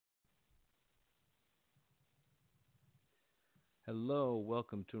Hello,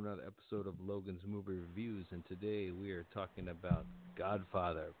 welcome to another episode of Logan's Movie Reviews, and today we are talking about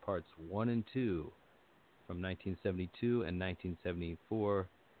Godfather Parts 1 and 2 from 1972 and 1974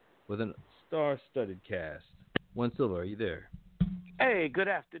 with a star-studded cast. One Silver, are you there? Hey, good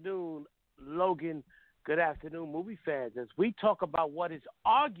afternoon, Logan. Good afternoon, movie fans. As we talk about what is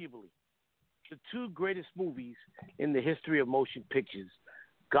arguably the two greatest movies in the history of motion pictures,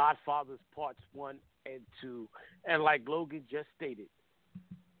 Godfather's Parts 1 and 2. And like Logan just stated,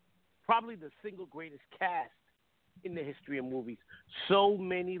 probably the single greatest cast in the history of movies. So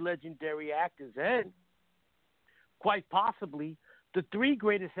many legendary actors, and quite possibly the three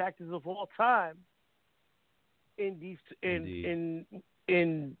greatest actors of all time in these in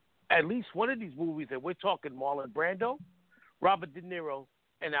at least one of these movies. And we're talking Marlon Brando, Robert De Niro,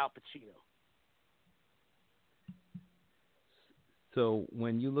 and Al Pacino. So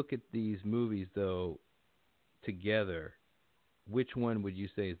when you look at these movies, though, together, which one would you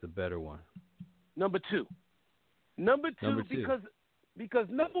say is the better one? Number two. Number two. Because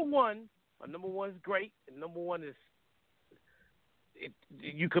number one is great, and number one is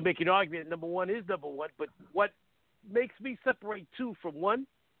you could make an argument that number one is number one, but what makes me separate two from one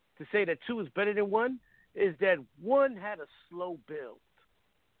to say that two is better than one is that one had a slow build,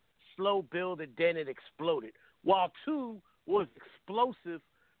 and then it exploded, while two was explosive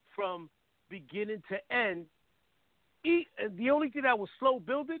from beginning to end. The only thing that was slow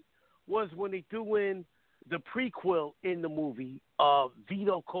building was when they threw in the prequel in the movie of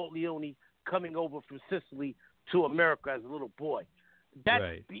Vito Corleone coming over from Sicily to America as a little boy. That's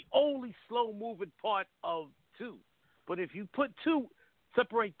right. The only slow moving part of two. But if you put two,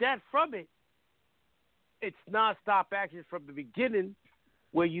 separate that from it, it's nonstop action from the beginning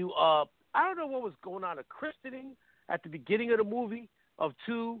where you I don't know what was going on, a christening at the beginning of the movie of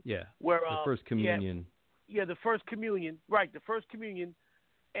two. Yeah, where the first communion. Yeah, the first communion. Right, the first communion.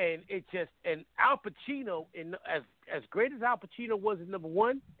 And it just, and Al Pacino, as great as Al Pacino was in number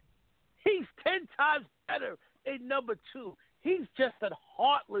one, he's 10 times better in number two. He's just a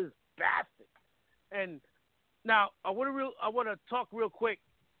heartless bastard. And now I want to talk real quick.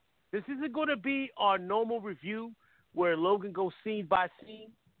 This isn't going to be our normal review where Logan goes scene by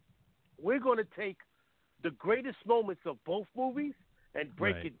scene. We're going to take the greatest moments of both movies and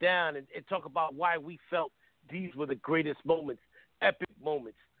break it down and talk about why we felt these were the greatest moments, epic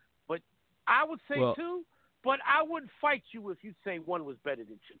moments. But I would say two, but I wouldn't fight you if you say one was better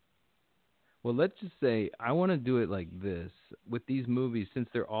than two. Well, let's just say I want to do it like this. With these movies, since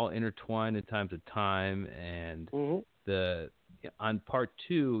they're all intertwined in times of time, and on part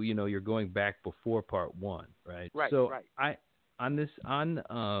two, you're going back before part one, right? Right, so right. On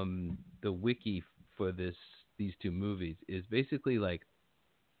the wiki for these two movies is basically like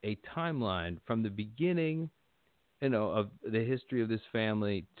a timeline from the beginning, of the history of this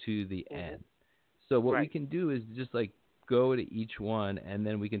family to the end. So what we can do is just like go to each one, and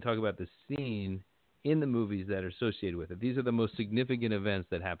then we can talk about the scene in the movies that are associated with it. These are the most significant events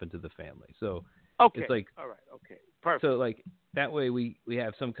that happen to the family. So it's like, all right, okay, perfect. So like that way we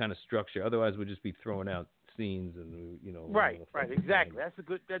have some kind of structure. Otherwise, we'll just be throwing out scenes and Right, exactly. That's a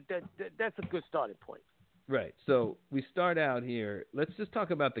good that's a good starting point. Right. So we start out here. Let's just talk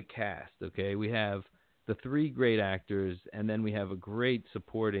about the cast, okay? We have the three great actors, and then we have a great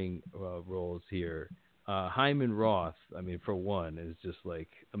supporting roles here. Hyman Roth, I mean, for one, is just like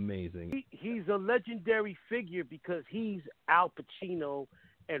amazing. He's a legendary figure because he's Al Pacino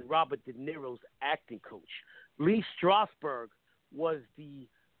and Robert De Niro's acting coach. Lee Strasberg was the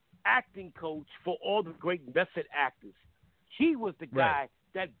acting coach for all the great method actors. He was the guy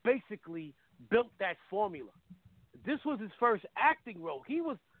that basically built that formula. This was his first acting role.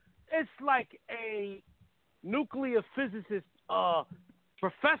 It's like a nuclear physicist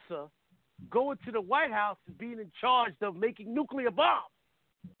professor going to the White House and being in charge of making nuclear bombs.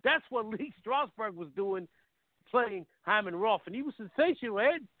 That's what Lee Strasberg was doing, playing Hyman Roth. And he was sensational.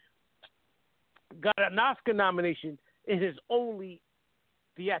 Ed got an Oscar nomination in his only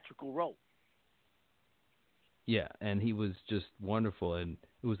theatrical role. Yeah, and he was just wonderful. And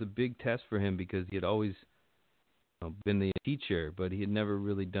it was a big test for him because he had always been the teacher, but he had never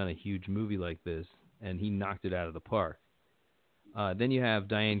really done a huge movie like this, and he knocked it out of the park. Then you have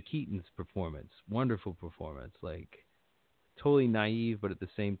Diane Keaton's performance. Wonderful performance. Like, totally naive, but at the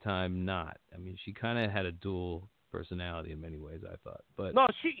same time not. I mean, she kind of had a dual personality in many ways, I thought. But no,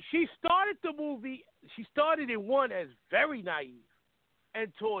 she started the movie, she started in one as very naive,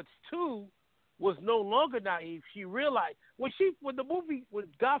 and towards two was no longer naive. She realized, when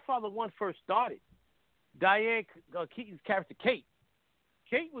Godfather 1 first started, Diane Keaton's character, Kate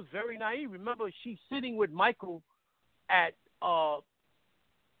was very naive. Remember, she's sitting with Michael at what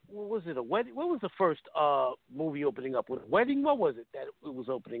was it? A wedding? What was the first movie opening up? With a wedding? What was it that it was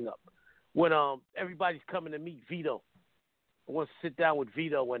opening up? When everybody's coming to meet Vito. I want to sit down with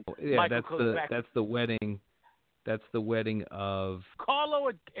Vito when Michael comes back. That's the wedding. That's the wedding of Carlo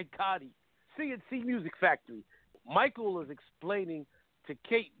and Connie. CNC Music Factory. Michael is explaining to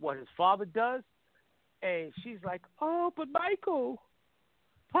Kate what his father does, and she's like, "Oh, but Michael,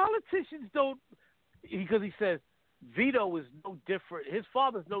 politicians don't," because he says Vito is no different. His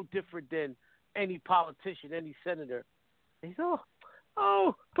father's no different than any politician, any senator. And he's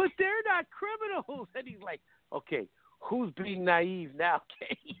oh, but they're not criminals. And he's like, "Okay, who's being naive now,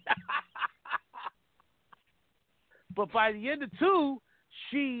 Kate?" But by the end of 2,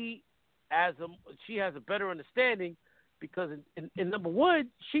 she has a better understanding because in number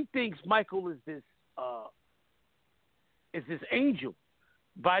 1, she thinks Michael is this angel.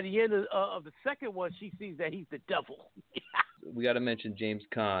 By the end of the second one, she sees that he's the devil. We got to mention James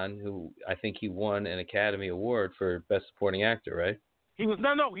Caan, who I think he won an Academy Award for Best Supporting Actor, right? He did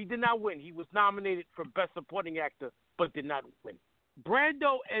not win. He was nominated for Best Supporting Actor, but did not win.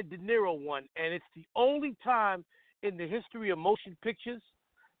 Brando and De Niro won, and it's the only time in the history of motion pictures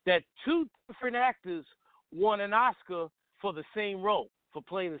that 2 different actors won an Oscar for the same role, for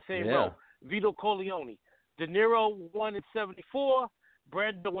playing the same role. Vito Corleone. De Niro won in 1974.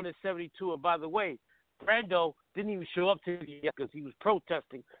 Brando won in 1972. And by the way, Brando didn't even show up to the because he was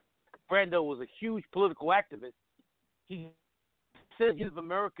protesting. Brando was a huge political activist. He said he's an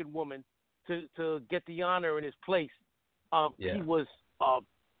American woman to get the honor in his place. He was,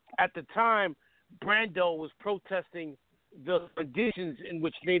 at the time, Brando was protesting the conditions in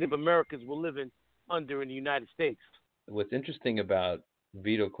which Native Americans were living under in the United States. What's interesting about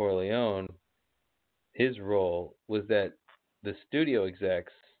Vito Corleone, his role, was that the studio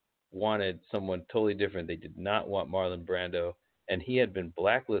execs wanted someone totally different. They did not want Marlon Brando, and he had been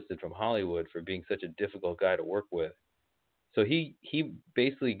blacklisted from Hollywood for being such a difficult guy to work with. So he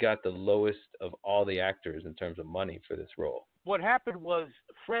basically got the lowest of all the actors in terms of money for this role. What happened was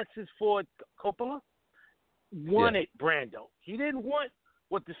Francis Ford Coppola wanted Brando. He didn't want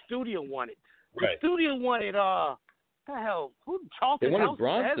what the studio wanted. The studio wanted Charlton They wanted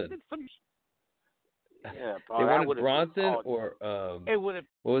Heston? Bronson. They wanted Bronson or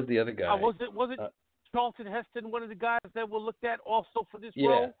what was the other guy? Was it Charlton Heston, one of the guys that were looked at also for this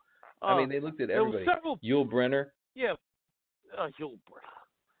role? I mean, they looked at everybody. Yul Brynner. Yeah, Yul Brynner.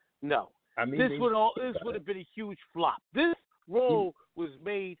 No, I mean, this would have been a huge flop. This role was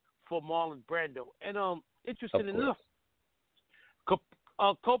made for Marlon Brando, and interesting enough,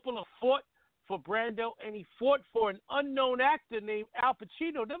 Coppola fought for Brando, and he fought for an unknown actor named Al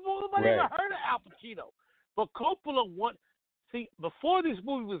Pacino. Nobody ever heard of Al Pacino. But Coppola before this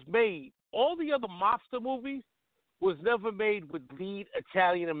movie was made, all the other mobster movies was never made with lead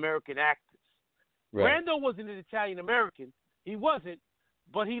Italian-American actors. Brando wasn't an Italian-American. He wasn't,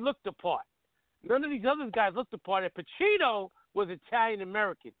 but he looked the part. None of these other guys looked the part. And Pacino was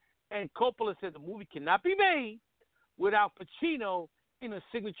Italian-American. And Coppola said the movie cannot be made without Pacino in a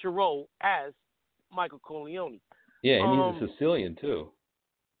signature role as Michael Corleone. Yeah, and he's a Sicilian, too.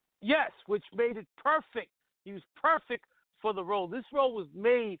 Yes, which made it perfect. He was perfect for the role. This role was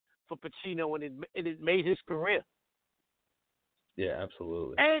made for Pacino, and it made his career. Yeah,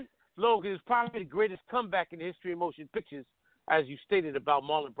 absolutely. And Logan is probably the greatest comeback in the history of motion pictures, as you stated about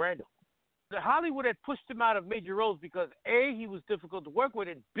Marlon Brando. Hollywood had pushed him out of major roles because A, he was difficult to work with,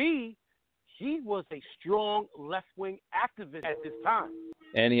 and B, he was a strong left-wing activist at this time.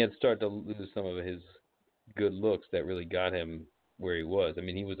 And he had started to lose some of his good looks that really got him where he was. I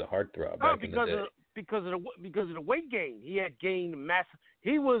mean, he was a heartthrob back in the day. Because of the weight gain. He had gained massive.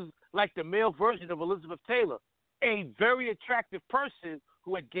 He was like the male version of Elizabeth Taylor, a very attractive person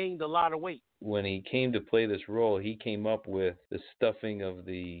who had gained a lot of weight. When he came to play this role, he came up with the stuffing of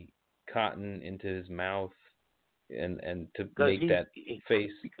the cotton into his mouth and to make that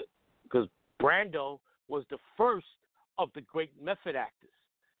face. Because Brando was the first of the great method actors.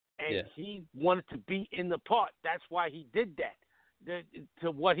 And he wanted to be in the part. That's why he did that.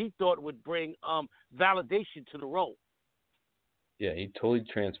 To what he thought would bring validation to the role. Yeah, he totally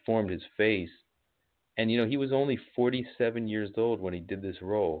transformed his face. And, he was only 47 years old when he did this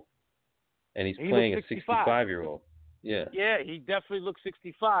role. And he's playing a 65-year-old. Yeah. Yeah, he definitely looked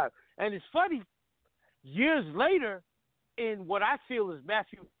 65. And it's funny, years later, in what I feel is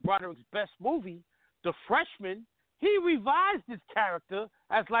Matthew Broderick's best movie, The Freshman, he revised his character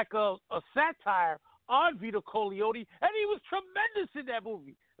as like a satire on Vito Corleone, and he was tremendous in that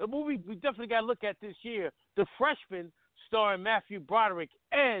movie. The movie we definitely got to look at this year, The Freshman, starring Matthew Broderick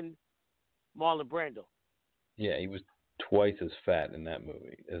and Marlon Brando. Yeah, he was twice as fat in that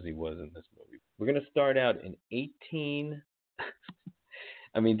movie as he was in this movie. We're going to start out in 18.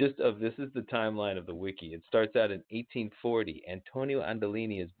 I mean, this is the timeline of the wiki. It starts out in 1840. Antonio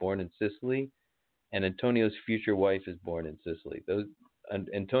Andolini is born in Sicily, and Antonio's future wife is born in Sicily.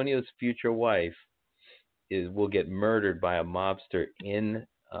 Antonio's future wife will get murdered by a mobster in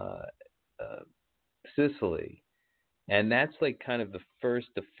Sicily, and that's like kind of the first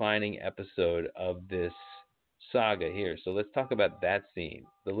defining episode of this saga here. So let's talk about that scene.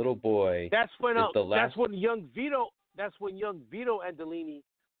 The little boy. That's when young Vito Andolini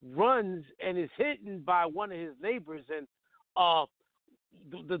runs and is hit by one of his neighbors, and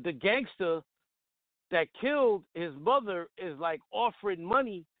the gangster that killed his mother is like offering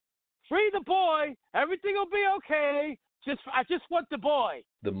money. Free the boy. Everything will be okay. I just want the boy.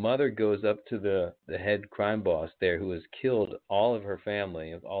 The mother goes up to the head crime boss there, who has killed all of her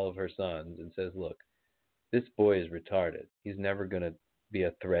family, all of her sons, and says, "Look, this boy is retarded. He's never going to be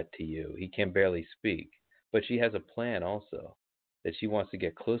a threat to you. He can barely speak." But she has a plan also, that she wants to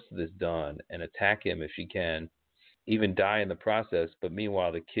get close to this Don and attack him if she can, even die in the process. But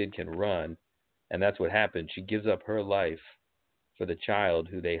meanwhile, the kid can run, and that's what happens. She gives up her life for the child,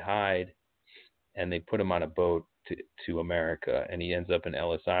 who they hide, and they put him on a boat to America, and he ends up in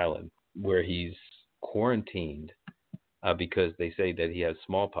Ellis Island, where he's quarantined because they say that he has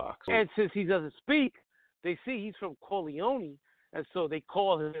smallpox. And since he doesn't speak, they see he's from Corleone, and so they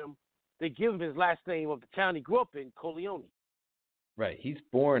give him his last name of the town he grew up in, Corleone. Right. He's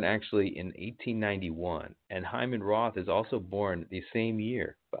born actually in 1891, and Hyman Roth is also born the same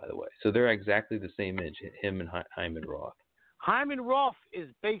year, by the way. So they're exactly the same age, him and Hyman Roth. Hyman Roth is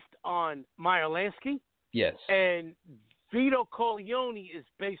based on Meyer Lansky. Yes. And Vito Corleone is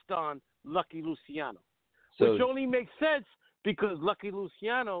based on Lucky Luciano, so, which only makes sense because Lucky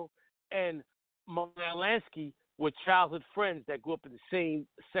Luciano and Meyer Lansky were childhood friends that grew up in the same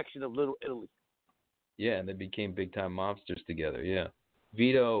section of Little Italy. Yeah, and they became big-time mobsters together, yeah.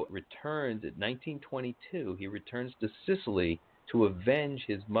 Vito returns in 1922. He returns to Sicily to avenge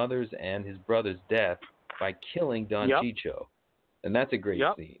his mother's and his brother's death by killing Don Ciccio. And that's a great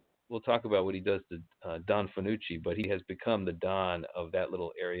scene. We'll talk about what he does to Don Fanucci, but he has become the Don of that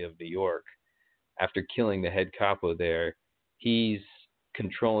little area of New York. After killing the head capo there, he's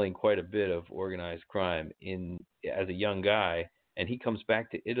controlling quite a bit of organized crime as a young guy, and he comes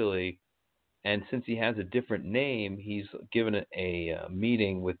back to Italy, and since he has a different name, he's given a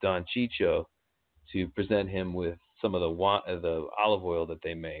meeting with Don Ciccio to present him with some of the olive oil that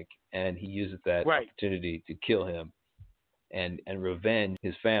they make, and he uses that opportunity to kill him and revenge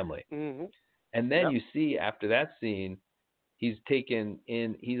his family. Mm-hmm. And then you see after that scene, he's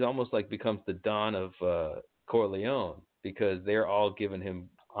almost like becomes the Don of Corleone, because they're all giving him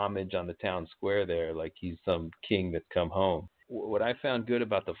homage on the town square there, like he's some king that's come home. What I found good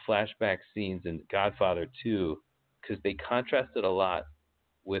about the flashback scenes in Godfather II, because they contrasted a lot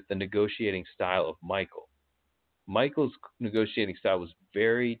with the negotiating style of Michael. Michael's negotiating style was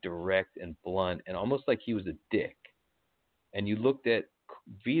very direct and blunt, and almost like he was a dick. And you looked at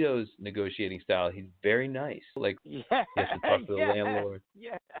Vito's negotiating style, he's very nice. Like, he has to talk to the landlord.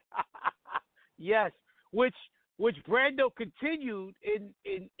 Yeah. Yes. Which Brando continued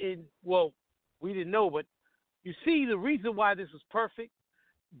in well, we didn't know, but you see the reason why this was perfect.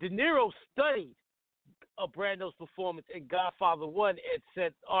 De Niro studied Brando's performance in Godfather I and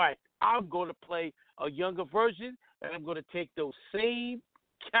said, all right, I'm going to play a younger version, and I'm going to take those same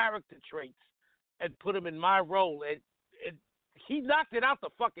character traits and put them in my role. And he knocked it out the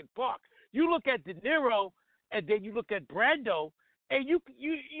fucking park. You look at De Niro, and then you look at Brando, and you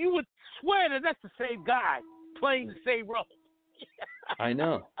would swear that that's the same guy playing the same role. I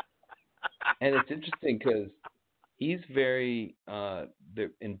know. And it's interesting because he's very,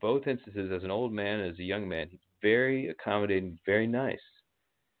 in both instances, as an old man and as a young man, he's very accommodating, very nice.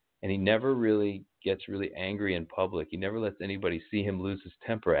 And he never really gets really angry in public. He never lets anybody see him lose his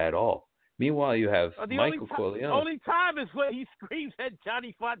temper at all. Meanwhile, you have Michael Corleone. The only time is when he screams at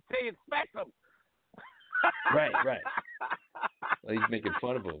Johnny Fontaine and smacks him. Right. Well, he's making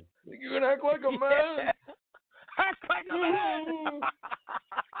fun of him. You can act like a man. Act like a man.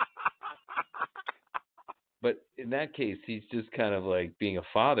 But in that case, he's just kind of like being a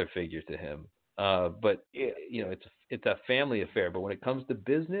father figure to him. But you know, it's a family affair. But when it comes to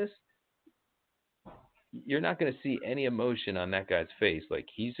business, you're not going to see any emotion on that guy's face. Like,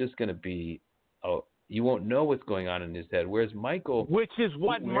 he's just going to be, you won't know what's going on in his head. Whereas Michael, which is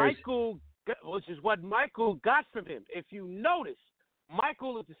what Michael got from him. If you notice,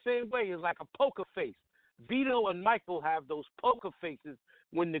 Michael is the same way. He's like a poker face. Vito and Michael have those poker faces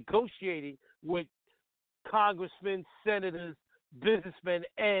when negotiating with congressmen, senators, businessmen,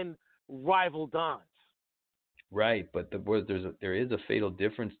 and rival dons. Right, but there is a fatal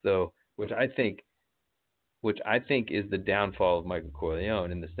difference though, which I think is the downfall of Michael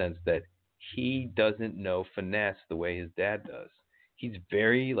Corleone in the sense that he doesn't know finesse the way his dad does. He's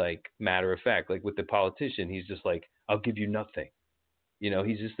very like matter of fact. Like with the politician, he's just like, "I'll give you nothing."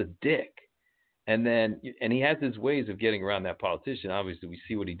 He's just a dick. And he has his ways of getting around that politician. Obviously, we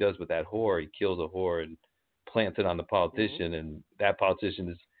see what he does with that whore. He kills a whore and plants it on the politician, and that politician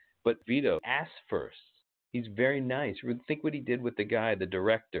is. But Vito asks first. He's very nice. Think what he did with the guy, the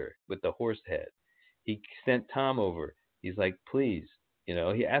director, with the horse head. He sent Tom over. He's like, please,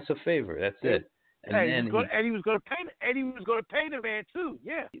 he asks a favor. That's it. And he was going to pay the man too.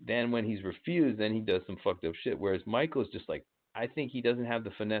 Yeah. Then when he's refused, then he does some fucked up shit. Whereas Michael's just like, I think he doesn't have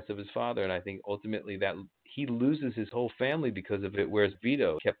the finesse of his father, and I think ultimately that he loses his whole family because of it. Whereas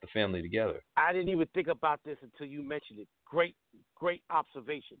Vito kept the family together. I didn't even think about this until you mentioned it. Great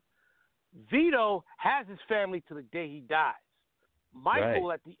observation. Vito has his family to the day he dies. Michael,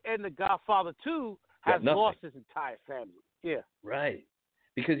 right. At the end of Godfather II, has lost his entire family. Yeah. Right.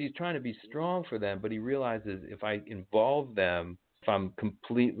 Because he's trying to be strong for them, but he realizes if I involve them, if I'm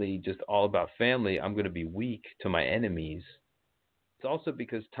completely just all about family, I'm going to be weak to my enemies. It's also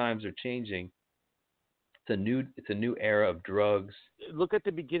because times are changing. It's a new era of drugs. Look at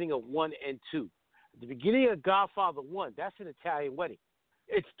the beginning of 1 and 2. The beginning of Godfather 1, that's an Italian wedding.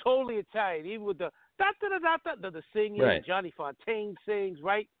 It's totally Italian, even with the the singing. Right. Johnny Fontaine sings,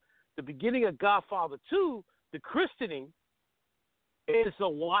 right? The beginning of Godfather 2, the christening is a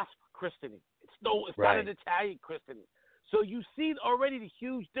WASP christening. It's right. not an Italian christening. So you see already the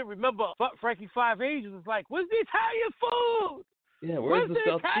huge difference. Remember, Frankie Five Angels was like, "Where's the Italian food? Yeah, where's the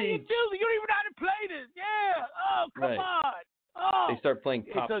Italian music? You don't even know how to play this." Yeah. Oh, come on. Oh. They start playing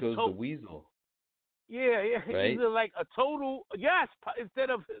Pop Goes the Weasel. Yeah. Right? He's like a total yes instead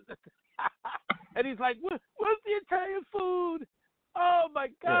of, and he's like, "Where's the Italian food? Oh my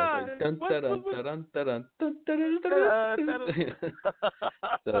God!"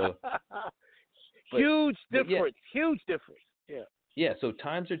 So, huge difference. Huge difference. Yeah. Yeah. So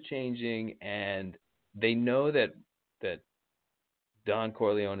times are changing, and they know that Don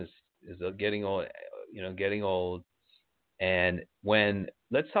Corleone is getting old. Getting old. And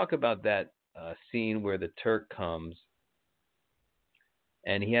let's talk about that scene where the Turk comes,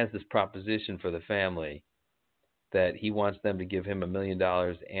 and he has this proposition for the family that he wants them to give him $1 million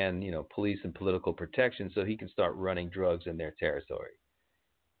and police and political protection so he can start running drugs in their territory.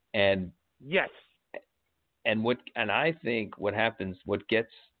 And yes, and I think what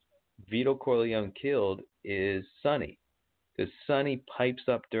gets Vito Corleone killed is Sonny, because Sonny pipes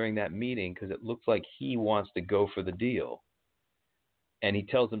up during that meeting because it looks like he wants to go for the deal, and he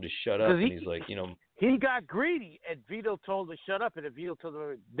tells him to shut up, and he's like, he got greedy, and Vito told him to shut up, and Vito told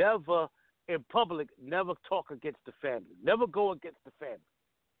him never. In public, never talk against the family. Never go against the family.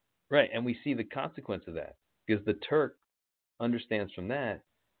 Right, and we see the consequence of that because the Turk understands from that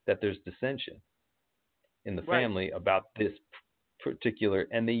there's dissension in the family about this particular,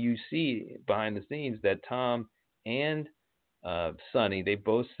 and then you see behind the scenes that Tom and Sonny, they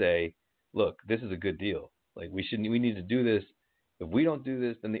both say, "Look, this is a good deal. Like we need to do this. If we don't do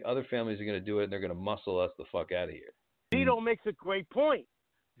this, then the other families are going to do it, and they're going to muscle us the fuck out of here." Vito makes a great point.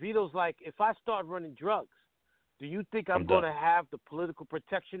 Vito's like, if I start running drugs, do you think I'm going to have the political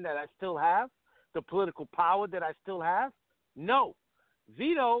protection that I still have? The political power that I still have? No.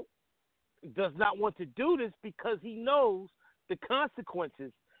 Vito does not want to do this because he knows the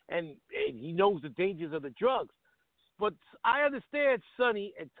consequences and he knows the dangers of the drugs. But I understand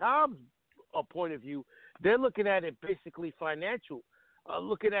Sonny and Tom's point of view. They're looking at it basically financial,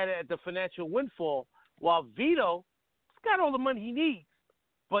 looking at it at the financial windfall, while Vito's got all the money he needs.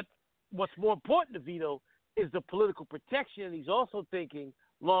 But what's more important to Vito is the political protection, and he's also thinking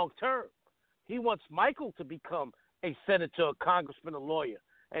long term. He wants Michael to become a senator, a congressman, a lawyer.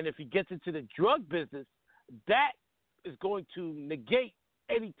 And if he gets into the drug business, that is going to negate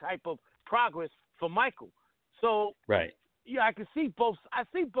any type of progress for Michael. So, yeah, I can see both. I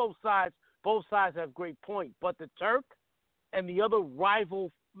see both sides. Both sides have great points. But the Turk and the other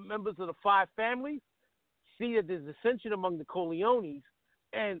rival members of the five families see that there's dissension among the Corleones.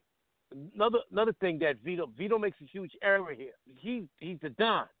 And another thing that Vito makes a huge error here. He's the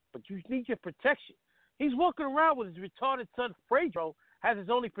Don, but you need your protection. He's walking around with his retarded son, Pedro, has his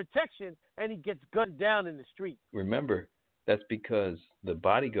only protection, and he gets gunned down in the street. Remember, that's because the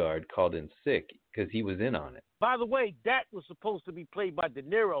bodyguard called in sick because he was in on it. By the way, that was supposed to be played by De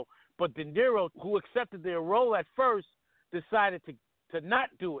Niro, but De Niro, who accepted their role at first, decided to not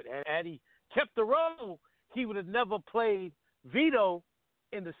do it. And had he kept the role, he would have never played Vito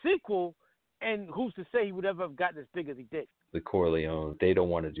in the sequel, and who's to say he would ever have gotten as big as he did? The Corleone, they don't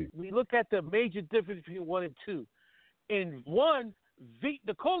want to do. We look at the major difference between 1 and 2. In 1,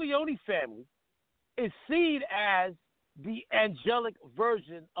 the Corleone family is seen as the angelic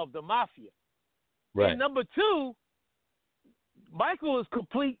version of the mafia. Right. In number 2, Michael is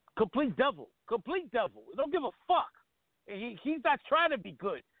complete devil. Complete devil. Don't give a fuck. He's not trying to be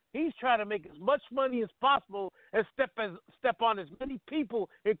good. He's trying to make as much money as possible and step on as many people,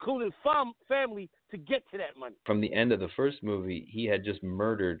 including family, to get to that money. From the end of the first movie, he had just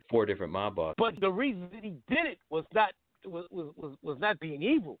murdered 4 different mob bosses. But the reason that he did it was not being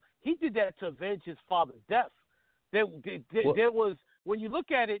evil. He did that to avenge his father's death. There was, when you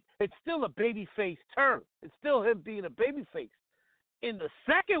look at it, it's still a babyface turn. It's still him being a babyface. In the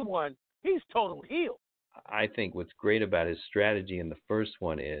second one, he's total heel. I think what's great about his strategy in the first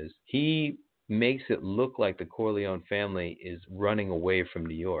one is he makes it look like the Corleone family is running away from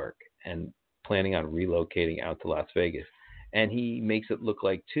New York and planning on relocating out to Las Vegas. And he makes it look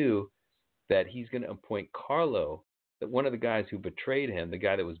like, too, that he's going to appoint Carlo, that one of the guys who betrayed him, the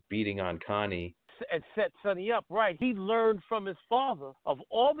guy that was beating on Connie. And set Sonny up, right. He learned from his father. Of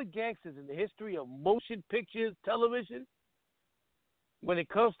all the gangsters in the history of motion pictures, television, when it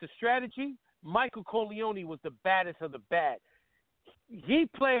comes to strategy, Michael Corleone was the baddest of the bad. He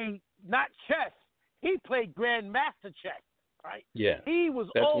played not chess. He played grandmaster chess, right? Yeah, he was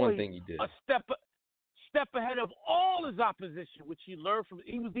that's always one thing he did. A step ahead of all his opposition, which he learned from.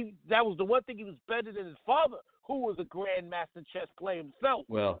 That was the one thing he was better than his father, who was a grandmaster chess player himself.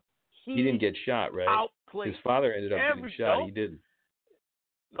 Well, he didn't get shot, right? Outplayed. His father ended up getting shot. Nope. He didn't.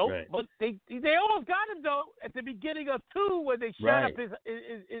 Nope, right. But they almost got him though at the beginning of 2 when they shot up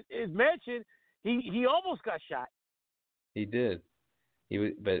his mansion. He almost got shot. He did. He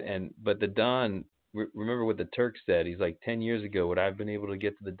was, but the Don. Remember what the Turk said? He's like, 10 years ago, would I have been able to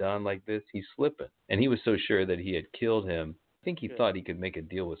get to the Don like this? He's slipping, and he was so sure that he had killed him. I think he thought he could make a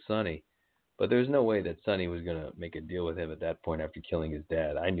deal with Sonny, but there's no way that Sonny was gonna make a deal with him at that point after killing his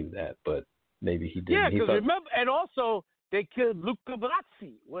dad. I knew that, but maybe he didn't. Yeah, because remember, and also. They killed Luca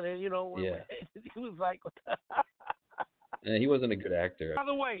Brasi when he was like. Yeah, he wasn't a good actor.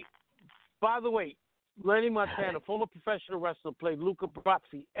 By the way, Lenny Montana, former professional wrestler, played Luca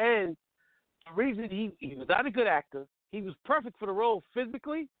Brasi, and the reason he was not a good actor, he was perfect for the role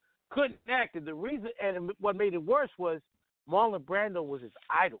physically, couldn't act, and the reason and what made it worse was Marlon Brando was his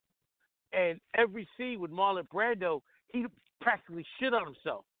idol, and every scene with Marlon Brando, he practically shit on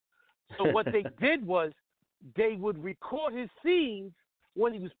himself. So what they did was. They would record his scenes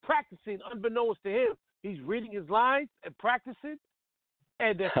when he was practicing, unbeknownst to him. He's reading his lines and practicing,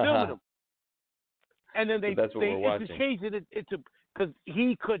 and they're filming him. And then they changed it into because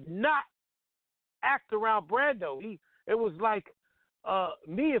he could not act around Brando. It was like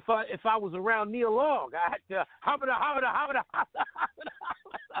me if I was around Neil Long. I had to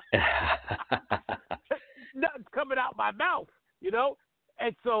nothing's coming out my mouth, you know.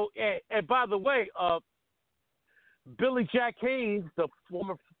 And so and by the way, Billy Jack Haynes, the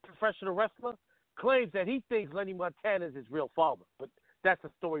former professional wrestler, claims that he thinks Lenny Montana is his real father. But that's a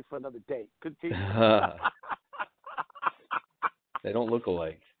story for another day. Continue. They don't look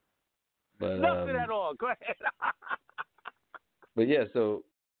alike. But, nothing at all. Go ahead. But yeah, so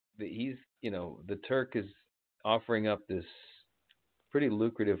the Turk is offering up this pretty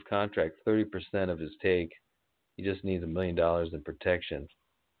lucrative contract, 30% of his take. He just needs $1 million in protection.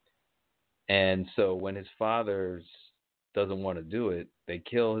 And so when his father doesn't want to do it, they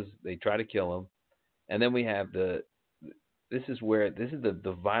try to kill him. And then we have this is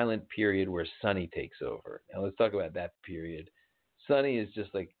the violent period where Sonny takes over. Now let's talk about that period. Sonny is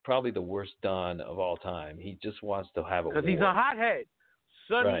just like probably the worst Don of all time. He just wants to have a war. Because he's a hothead.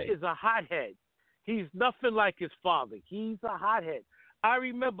 Sonny is a hothead. He's nothing like his father. He's a hothead. I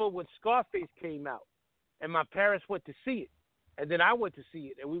remember when Scarface came out and my parents went to see it. And then I went to see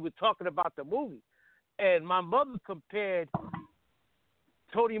it, and we were talking about the movie. And my mother compared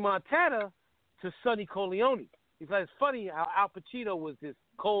Tony Montana to Sonny Corleone. He's like, it's funny how Al Pacino was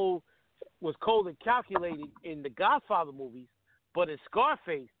cold and calculated in the Godfather movies, but in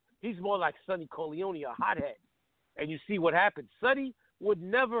Scarface, he's more like Sonny Corleone, a hothead. And you see what happened. Sonny would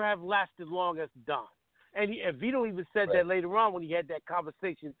never have lasted long as Don. And Vito even said that later on when he had that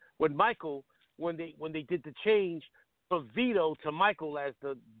conversation with Michael when they did the change from Vito to Michael as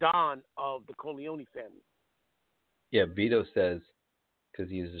the Don of the Corleone family. Yeah, Vito says because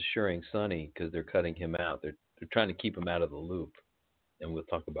he's assuring Sonny because they're cutting him out. They're trying to keep him out of the loop, and we'll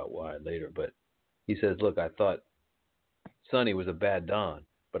talk about why later. But he says, "Look, I thought Sonny was a bad Don,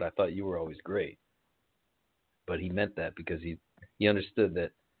 but I thought you were always great." but he meant that because he understood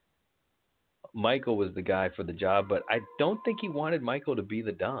that Michael was the guy for the job, but I don't think he wanted Michael to be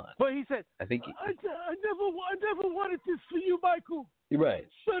the Don. But he said, I think I never wanted this for you, Michael. you're right.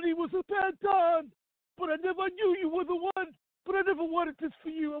 Sonny was a bad Don, but I never knew you were the one. But I never wanted this for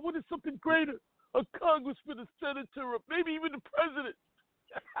you. I wanted something greater. A congressman, a senator, or maybe even the president.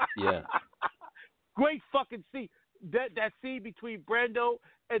 Yeah. Great fucking scene. That scene between Brando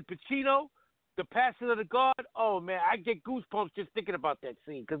and Pacino, the passing of the guard. Oh man, I get goosebumps just thinking about that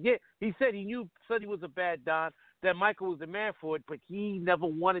scene. Cause yeah, he said he knew Sonny was a bad Don, that Michael was the man for it, but he never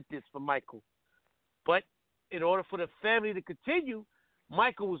wanted this for Michael. But in order for the family to continue,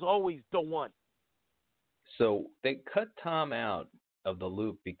 Michael was always the one. So they cut Tom out of the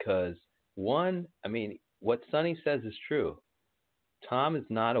loop because what Sonny says is true. Tom is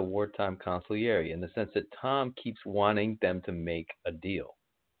not a wartime consigliere in the sense that Tom keeps wanting them to make a deal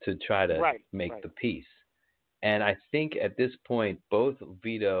to try to make the peace. And I think at this point, both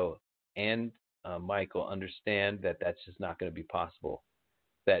Vito and Michael understand that that's just not going to be possible.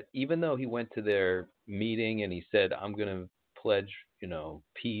 That even though he went to their meeting and he said, I'm going to pledge,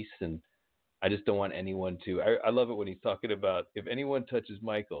 peace, and I just don't want anyone to. I love it when he's talking about if anyone touches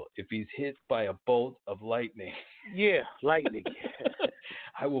Michael, if he's hit by a bolt of lightning. Yeah, lightning.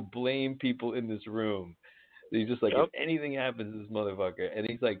 I will blame people in this room. He's just like, if anything happens to this motherfucker. And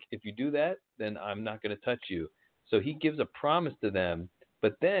he's like, if you do that, then I'm not going to touch you. So he gives a promise to them,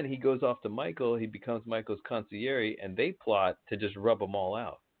 but then he goes off to Michael. He becomes Michael's consigliere, and they plot to just rub them all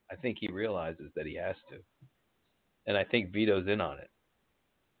out. I think he realizes that he has to. And I think Vito's in on it.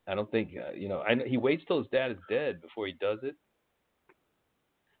 I don't think, he waits till his dad is dead before he does it.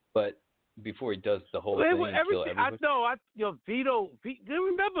 But before he does the whole thing and kill everybody. Vito.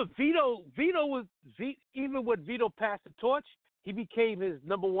 Remember, Vito was even when Vito passed the torch, he became his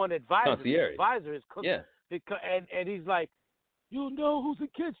number one advisor. Consigliere. And he's like, you'll know who's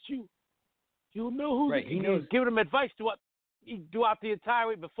against you. You'll know who's right. He's giving him advice throughout the entire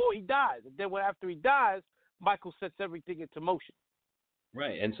way before he dies. And then after he dies, Michael sets everything into motion.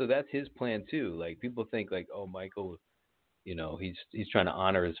 Right, and so that's his plan too. Like people think like, oh, Michael, he's trying to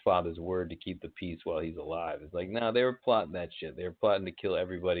honor his father's word to keep the peace while he's alive. It's like, no, they were plotting that shit. They were plotting to kill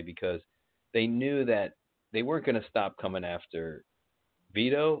everybody because they knew that they weren't going to stop coming after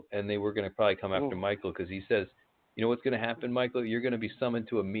Vito, and they were going to probably come after Michael because he says, you know what's going to happen, Michael? You're going to be summoned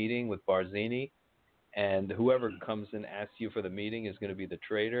to a meeting with Barzini, and whoever comes and asks you for the meeting is going to be the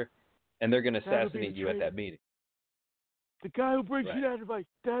traitor, and they're going to assassinate you at that meeting. The guy who brings you that advice,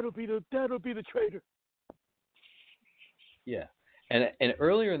 that'll be the traitor. Yeah, and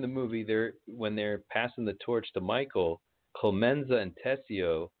earlier in the movie, when they're passing the torch to Michael, Clemenza and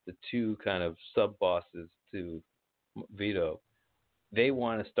Tessio, the two kind of sub bosses to Vito, they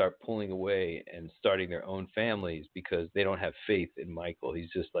want to start pulling away and starting their own families because they don't have faith in Michael. He's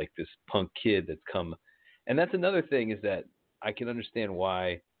just like this punk kid that's come, and that's another thing is that I can understand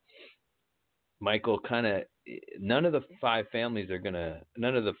why Michael none of the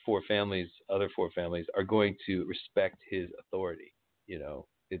other four families are going to respect his authority.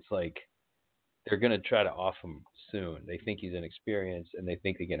 It's like they're going to try to off him soon. They think he's inexperienced and they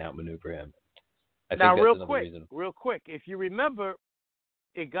think they can outmaneuver him. I think that's another reason. Real quick, if you remember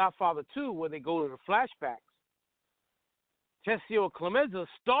in Godfather II, when they go to the flashbacks, Tessio and Clemenza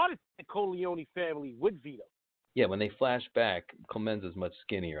started the Corleone family with Vito. Yeah, when they flash back, Clemenza's much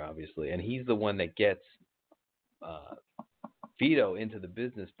skinnier, obviously, and he's the one that gets Vito into the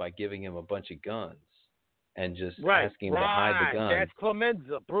business by giving him a bunch of guns and just asking him to hide the guns. That's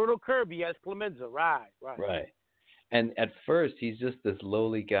Clemenza. Bruno Kirby as Clemenza. Right. And at first, he's just this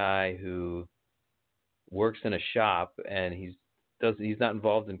lowly guy who works in a shop, and he's not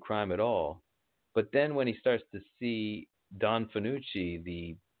involved in crime at all. But then when he starts to see Don Fanucci,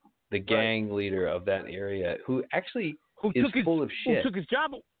 the gang leader of that area, who actually is full of shit. Who took his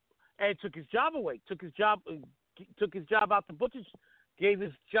job away. Took his job out the butcher's, gave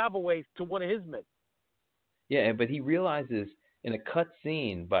his job away to one of his men. Yeah, but he realizes in a cut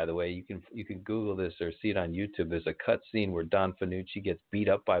scene, by the way, you can Google this or see it on YouTube, there's a cut scene where Don Fanucci gets beat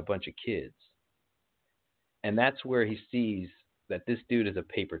up by a bunch of kids. And that's where he sees that this dude is a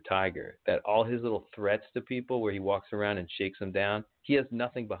paper tiger, that all his little threats to people where he walks around and shakes them down, he has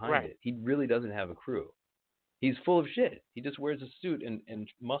nothing behind it. He really doesn't have a crew. He's full of shit. He just wears a suit and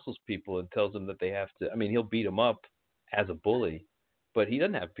muscles people and tells them that they have to. I mean, he'll beat them up as a bully, but he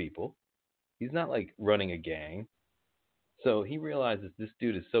doesn't have people. He's not like running a gang. So he realizes this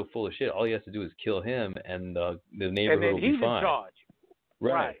dude is so full of shit. All he has to do is kill him, and the neighborhood will be fine. In charge.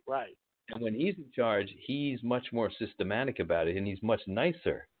 Right. And when he's in charge, he's much more systematic about it, and he's much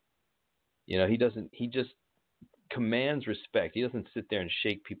nicer. He just commands respect. He doesn't sit there and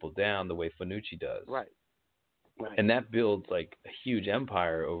shake people down the way Fanucci does. Right. Right. And that builds like a huge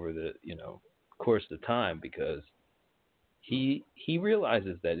empire over the course of time, because he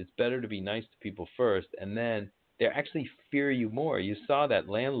realizes that it's better to be nice to people first, and then they actually fear you more. You saw that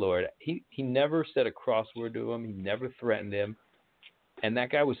landlord. He never said a cross word to him. He never threatened him, and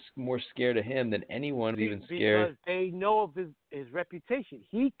that guy was more scared of him than anyone was even scared. Because they know of his reputation.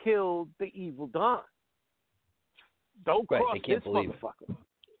 He killed the evil Don. Don't cross They can't this believe motherfucker.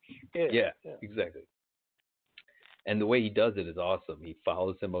 it. Yeah, exactly. And the way he does it is awesome. He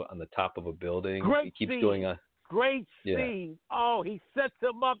follows him on the top of a building. Great He keeps scene. going on. Great scene. Oh, he sets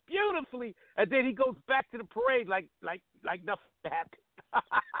him up beautifully, and then he goes back to the parade like nothing happened.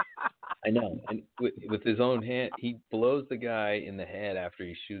 I know. And with his own hand, he blows the guy in the head after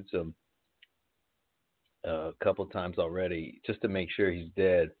he shoots him a couple times already, just to make sure he's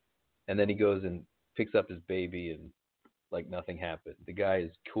dead. And then he goes and picks up his baby, and like nothing happened. The guy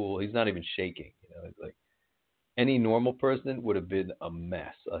is cool. He's not even shaking. It's like any normal person would have been a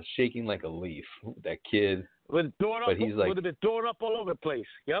mess, shaking like a leaf. That kid. Would have been torn up all over the place.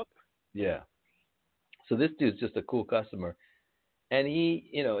 Yep. Yeah. So this dude's just a cool customer. And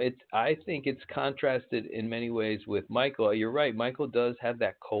I think it's contrasted in many ways with Michael. You're right. Michael does have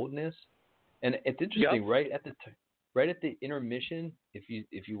that coldness, and it's interesting. Yep. Right at the intermission, if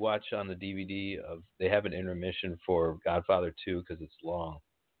you watch on the DVD they have an intermission for Godfather II because it's long.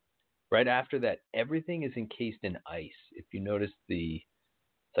 Right after that, everything is encased in ice. If you notice it's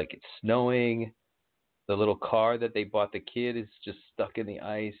like it's snowing. The little car that they bought the kid is just stuck in the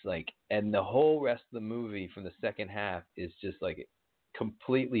ice, and the whole rest of the movie from the second half is just like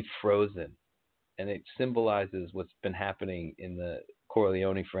completely frozen, and it symbolizes what's been happening in the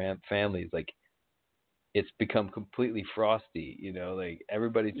Corleone families. Like it's become completely frosty, like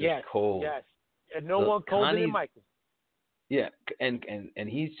everybody's just cold. Yes, and no one colder than Michael. Yeah, and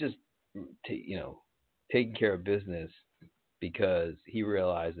he's just taking care of business because he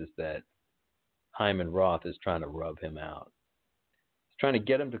realizes that Hyman Roth is trying to rub him out. He's trying to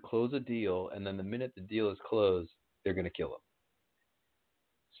get him to close a deal, and then the minute the deal is closed, they're going to kill him.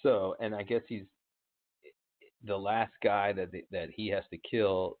 So, and I guess he's the last guy that he has to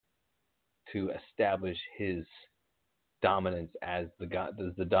kill to establish his dominance as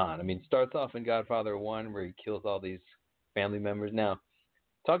the Don. I mean, it starts off in Godfather I where he kills all these family members. Now,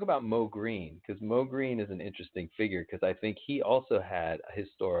 talk about Mo Green, because Mo Green is an interesting figure because I think he also had a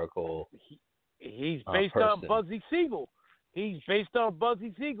historical. He's based on Bugsy Siegel. He's based on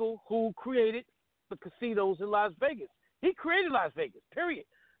Bugsy Siegel, who created the casinos in Las Vegas. He created Las Vegas, period.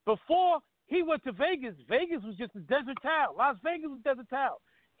 Before he went to Vegas, Vegas was just a desert town. Las Vegas was a desert town.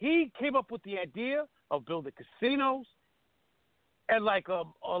 He came up with the idea of building casinos, and like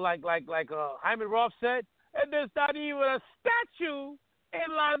Hyman Roth said, and there's not even a statue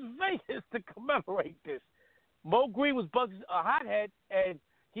in Las Vegas to commemorate this. Mo Green was a hothead, and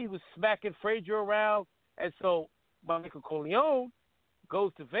he was smacking Frazier around, and so Michael Corleone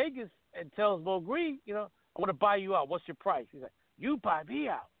goes to Vegas and tells Mo Green, I want to buy you out. What's your price? He's like, you buy me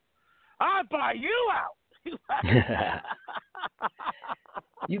out. I buy you out.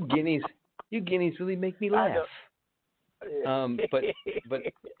 You guineas really make me laugh. But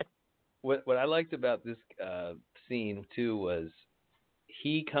what I liked about this scene too was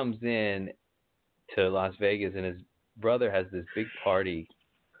he comes in to Las Vegas and his brother has this big party,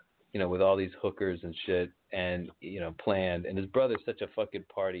 with all these hookers and shit, and planned. And his brother's such a fucking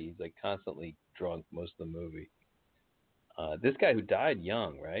party. He's like constantly drunk most of the movie. This guy who died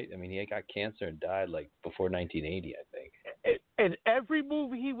young, right? I mean, he got cancer and died like before 1980, I think. And every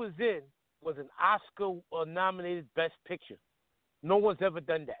movie he was in was an Oscar-nominated Best Picture. No one's ever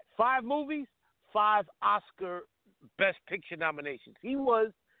done that. 5 movies, 5 Oscar Best Picture nominations. He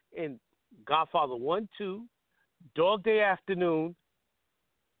was in Godfather I, II, Dog Day Afternoon.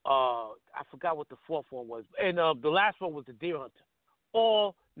 I forgot what the fourth one was. And the last one was The Deer Hunter.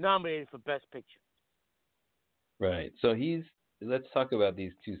 All nominated for Best Picture. Right. So let's talk about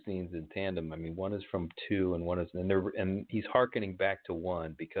these two scenes in tandem. I mean, one is from 2 and one is, and he's hearkening back to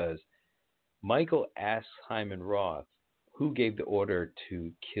 1 because Michael asks Hyman Roth who gave the order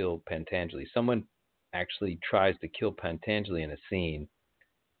to kill Pentangeli. Someone actually tries to kill Pentangeli in a scene,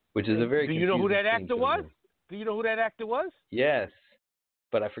 which is a very confusing. Do you know who that actor was? Do you know who that actor was? Yes,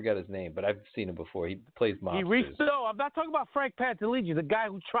 but I forgot his name. But I've seen him before. He plays mobsters. No, I'm not talking about Frank Pantaleigi, the guy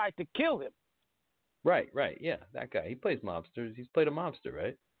who tried to kill him. Right, yeah, that guy. He plays mobsters. He's played a mobster,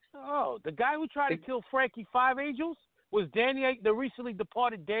 right? Oh, the guy who tried to kill Frankie Five Angels was the recently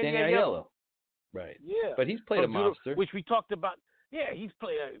departed Danny Aiello. Right. Yeah. But he's played a mobster, which we talked about. Yeah,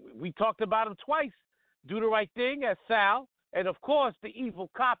 we talked about him twice Do the Right Thing as Sal, and of course the evil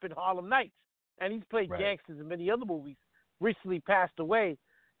cop in Harlem Nights. And he's played gangsters in many other movies. Recently passed away.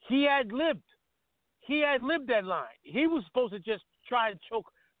 He had lived that line. He was supposed to just try and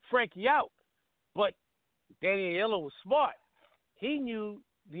choke Frankie out, but Danny Aiello was smart. He knew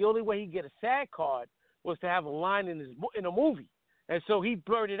the only way he'd get a SAG card was to have a line in a movie, and so he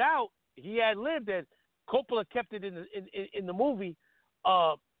blurted out. He had lived, and Coppola kept it in the movie.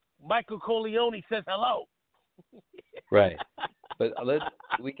 Michael Corleone says hello. Right, but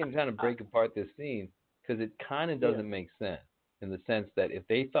we can kind of break apart this scene because it kind of doesn't make sense in the sense that if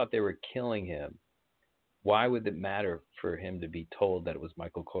they thought they were killing him, why would it matter for him to be told that it was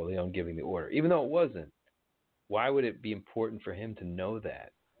Michael Corleone giving the order, even though it wasn't? Why would it be important for him to know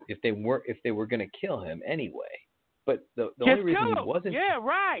that if they were going to kill him anyway? But the only reason he wasn't,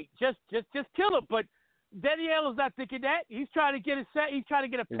 just kill him. But Danny Aiello's not thinking that. He's trying to get a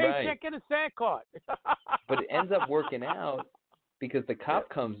paycheck and a SAG card. But it ends up working out because the cop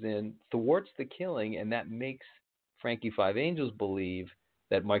comes in, thwarts the killing, and that makes Frankie Five Angels believe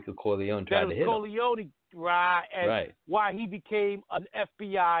that Michael Corleone tried to hit him. Right. Why he became an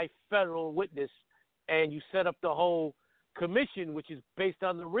FBI federal witness, and you set up the whole commission, which is based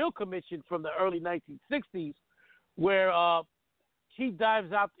on the real commission from the early 1960s, where he's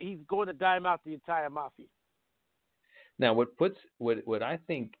going to dime out the entire mafia. Now, what I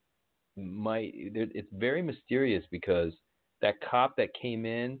think it's very mysterious because that cop that came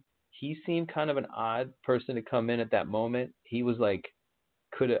in, he seemed kind of an odd person to come in at that moment. He was like,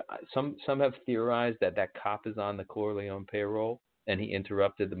 some have theorized that cop is on the Corleone payroll and he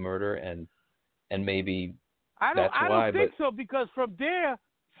interrupted the murder and maybe I don't think so, because from there,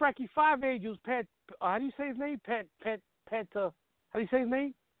 Frankie Five Angels, how do you say his name? How do you say his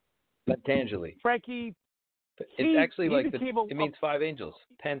name? Pentangeli. Frankie. It's actually it means five angels.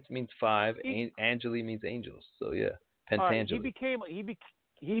 Pent means five. Angeli means angels. So yeah, Pentangeli.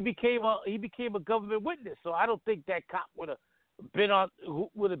 He became a government witness. So I don't think that cop would have been on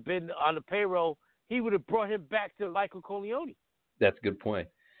the payroll. He would have brought him back to Michael Corleone. That's a good point.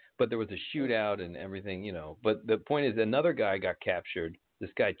 But there was a shootout and everything, But the point is, another guy got captured.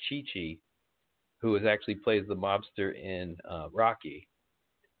 This guy Chi-Chi, who actually plays the mobster in Rocky.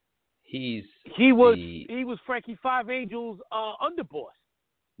 He was Frankie Five Angels' underboss.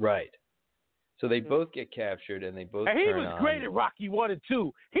 Right. So they both get captured and they both. And he was great at Rocky 1 and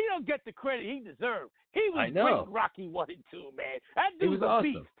 2. He don't get the credit he deserved. He was great at Rocky 1 and 2, man. That dude was awesome.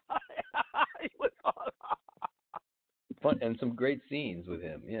 A beast. He was awesome. Fun and some great scenes with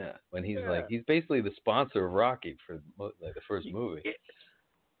him. Yeah, when he's he's basically the sponsor of Rocky for the first movie.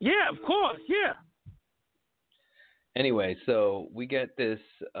 Yeah, of course. Yeah. Anyway, so we get this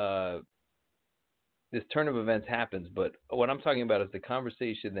this turn of events happens, but what I'm talking about is the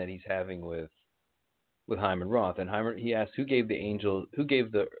conversation that he's having with Hyman Roth, and he asks who gave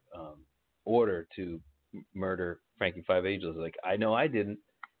the order to murder Frankie Five Angels. Like, I know I didn't,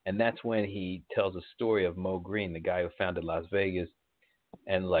 and that's when he tells a story of Mo Green, the guy who founded Las Vegas,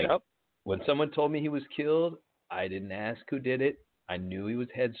 and when someone told me he was killed, I didn't ask who did it. I knew he was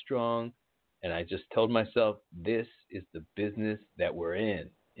headstrong. And I just told myself, this is the business that we're in,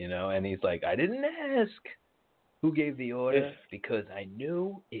 And he's like, I didn't ask who gave the order because I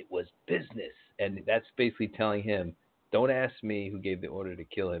knew it was business. And that's basically telling him, don't ask me who gave the order to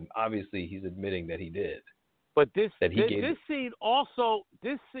kill him. Obviously, he's admitting that he did. But this scene also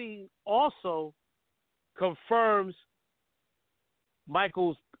confirms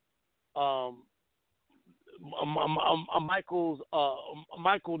Michael's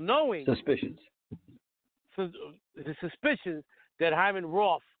Michael knowing suspicions. The suspicion that Hyman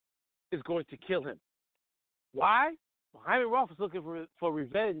Roth is going to kill him. Why? Hyman Roth is looking for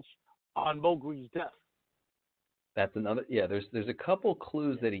revenge on Mo Green's death. That's another. Yeah, there's a couple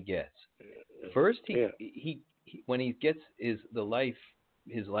clues that he gets. First, he when he gets his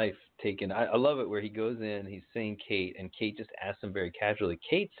life taken. I love it where he goes in. He's seeing Kate, and Kate just asks him very casually.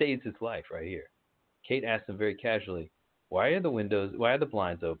 Kate saves his life right here. Kate asks him very casually, why are the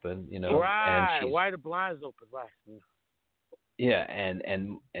blinds open? Right. Why are the blinds open? Right. Yeah,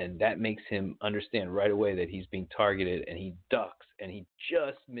 and that makes him understand right away that he's being targeted, and he ducks, and he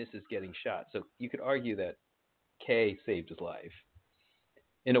just misses getting shot. So you could argue that Kay saved his life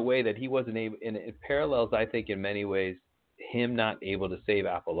in a way that he wasn't able. And it parallels, I think, in many ways, him not able to save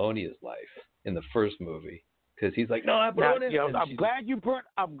Apollonia's life in the first movie. Because he's like, no, Apollonia. I'm glad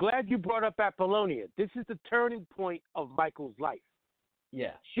you brought up Apollonia. This is the turning point of Michael's life.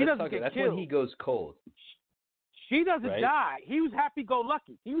 Yeah, she doesn't get that's killed. When he goes cold. She doesn't die. He was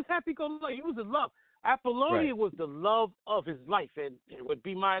happy-go-lucky. He was in love. Apollonia Right. was the love of his life, and it would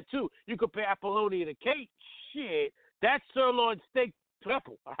be mine too. You compare Apollonia to Kate, shit, that's sirloin steak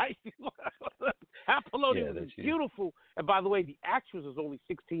triple, all right? Apollonia Yeah, was that's huge. beautiful, and by the way, the actress was only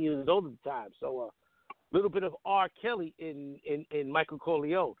 16 years old at the time, so a little bit of R. Kelly in Michael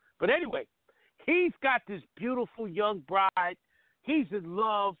Corleone. But anyway, he's got this beautiful young bride. He's in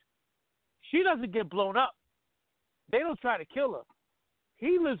love. She doesn't get blown up. They don't try to kill her.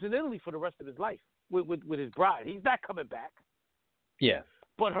 He lives in Italy for the rest of his life with his bride. He's not coming back. Yeah.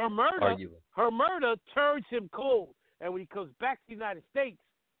 But her murder Arguably. turns him cold. And when he comes back to the United States,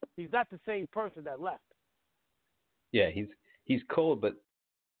 he's not the same person that left. Yeah, he's cold, but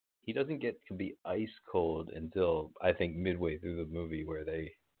he doesn't get to be ice cold until I think midway through the movie, where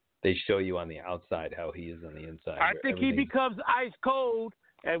they show you on the outside how he is on the inside. I think he becomes ice cold,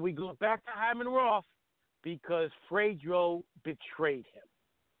 and we go back to Hyman Roth because Fredo betrayed him.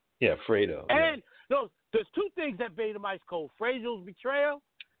 Yeah, Fredo. And no, there's two things that made him ice cold: Fredo's betrayal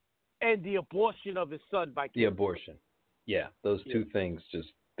and the abortion of his son by the abortion. Yeah, those two things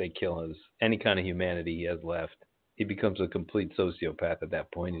they kill any kind of humanity he has left. He becomes a complete sociopath at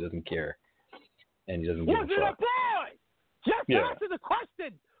that point. He doesn't care, and he doesn't give a fuck. Was it a boy? Just answer the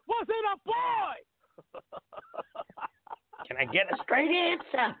question. Was it a boy? Can I get a straight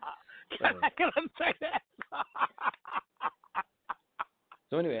answer? Can I get a straight answer?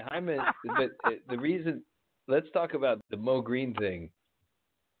 So anyway, Hyman. But the reason. Let's talk about the Mo Green thing.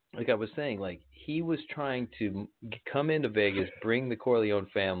 Like I was saying, like he was trying to come into Vegas, bring the Corleone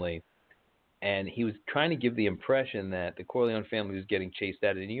family, and he was trying to give the impression that the Corleone family was getting chased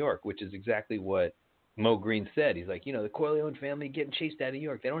out of New York, which is exactly what Mo Green said. He's like, the Corleone family getting chased out of New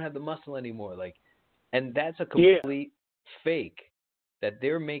York. They don't have the muscle anymore. Like, and that's a complete fake that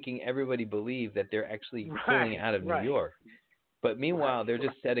they're making everybody believe that they're actually pulling out of New York. But meanwhile, they're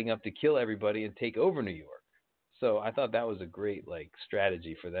just setting up to kill everybody and take over New York. So I thought that was a great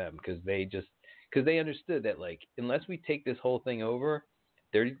strategy for them because they understood that unless we take this whole thing over,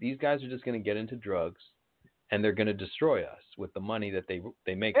 these guys are just going to get into drugs and they're going to destroy us with the money that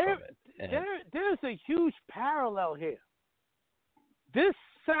they make from it. And there's a huge parallel here. This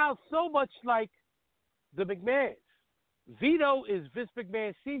sounds so much like the McMahons. Vito is Vince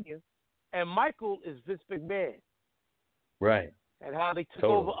McMahon Sr. and Michael is Vince McMahon. Right. And how they took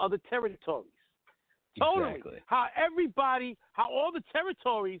over other territories. Totally. Exactly. How all the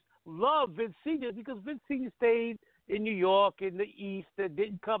territories love Vince Sr. because Vince Sr. stayed in New York, in the East, and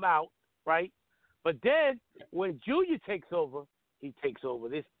didn't come out, right? But then when Junior takes over, he takes over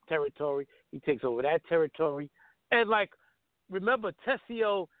this territory, he takes over that territory. And remember,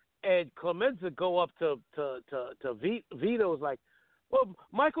 Tessio and Clemenza go up to Vito's like, well,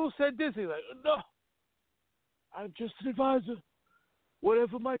 Michael said this. He's like, no, I'm just an advisor.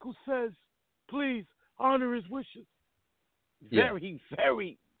 Whatever Michael says, please honor his wishes. Very,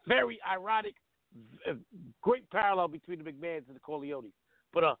 very, very ironic. Great parallel between the McMahons and the Corleones.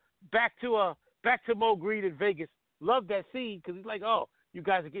 But back to Mo Green in Vegas. Love that scene because he's like, oh, you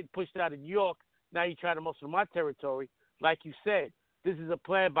guys are getting pushed out of New York. Now you're trying to muscle my territory. Like you said, this is a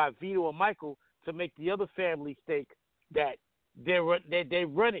plan by Vito and Michael to make the other family think that they're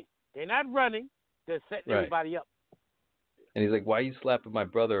running. They're not running. They're setting everybody up. And he's like, why are you slapping my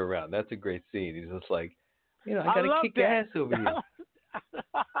brother around? That's a great scene. He's just like, I got to kick ass over here.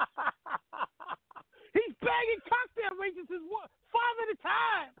 He's bagging cocktail waitresses 5 at a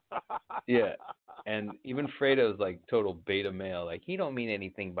time. Yeah. And even Fredo's total beta male. He don't mean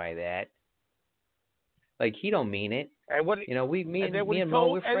anything by that. He don't mean it. And what me and Mo,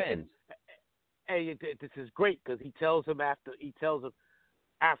 we're friends. And this is great because he tells him after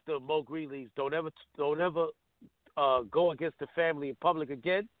Mo Green leaves, don't ever go against the family in public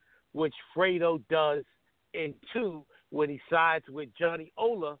again, which Fredo does in 2 when he sides with Johnny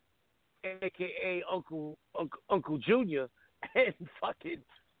Ola, a.k.a. Uncle Junior, and fucking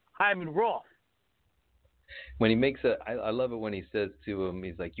Hyman Roth. When he makes I love it when he says to him,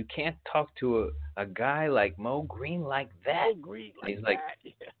 he's like, you can't talk to a guy like Mo Green like that. Mo Green like and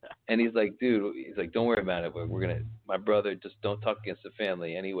he's that. And he's like, dude, don't worry about it. We're going to, my brother, just don't talk against the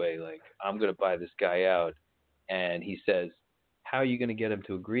family anyway. I'm going to buy this guy out. And he says, how are you going to get him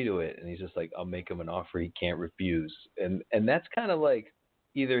to agree to it? And he's just like, I'll make him an offer he can't refuse. And that's kind of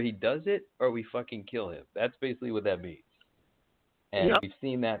either he does it or we fucking kill him. That's basically what that means. And we've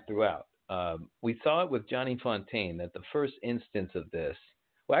seen that throughout. We saw it with Johnny Fontaine, that the first instance of this,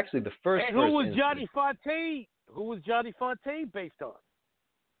 well, actually the first. And who was Johnny Fontaine? Who was Johnny Fontaine based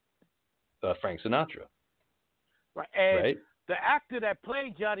on? Frank Sinatra. Right. And the actor that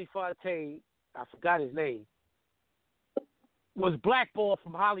played Johnny Fontaine, I forgot his name, was blackballed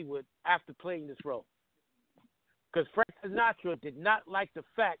from Hollywood after playing this role. because Frank Sinatra did not like the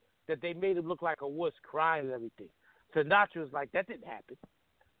fact that they made him look like a wuss crying and everything. Sinatra was like, that didn't happen.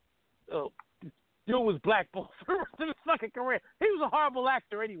 Dude was blackballed for the rest of his fucking career. He was a horrible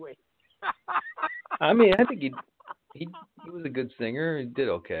actor anyway. I mean, I think he was a good singer. He did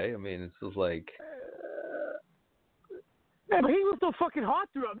okay. I mean, it's just like. Yeah, but he was no fucking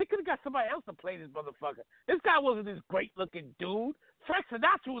heartthrob. They could have got somebody else to play this motherfucker. This guy wasn't this great looking dude. Frank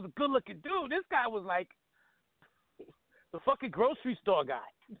Sinatra was a good looking dude. This guy was like the fucking grocery store guy.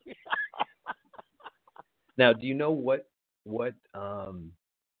 Now, do you know what was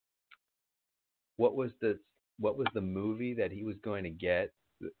the movie that he was going to get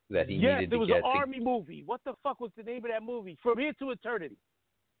that he needed to get? Yes, there was an army movie. What the fuck was the name of that movie? From Here to Eternity.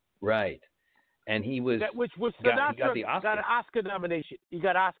 Right. And he was which was Sinatra he got the Oscar. Got an Oscar nomination. He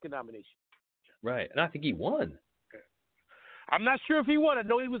got an Oscar nomination. Right, and I think he won. I'm not sure if he won. I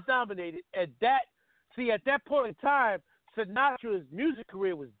know he was nominated. At that point in time, Sinatra's music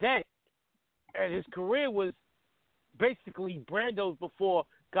career was dead, and his career was basically Brando's before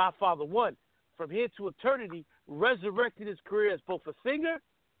Godfather I. From Here to Eternity resurrected his career as both a singer,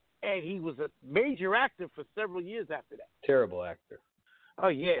 and he was a major actor for several years after that. Terrible actor. Oh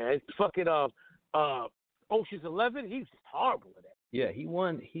yeah, it's fucking Ocean's 11. He was just horrible at that. Yeah, he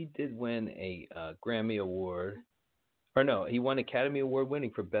won. He did win a Grammy Award, or no, he won Academy Award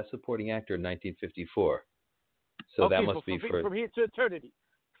winning for Best Supporting Actor in 1954. So that must be for From Here to Eternity.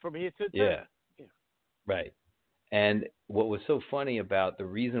 From Here to Eternity. Yeah. Right. And what was so funny about the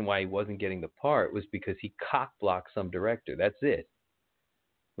reason why he wasn't getting the part was because he cock-blocked some director. That's it.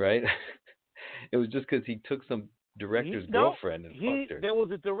 Right? It was just because he took some director's girlfriend and fucked her. There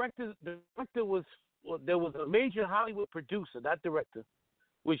was a director. The director was there was a major Hollywood producer, not director,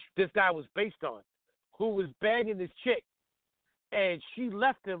 which this guy was based on, who was banging this chick, and she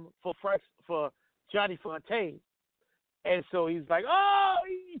left him for Johnny Fontaine, and so he's like, oh,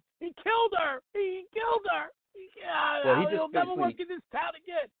 he killed her. He killed her. He'll never work in this town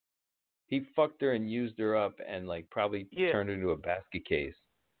again. He fucked her and used her up and probably turned her into a basket case,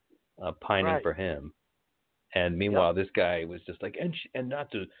 pining for him. And meanwhile, this guy was just like, and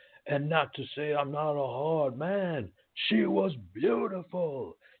not to say I'm not a hard man. She was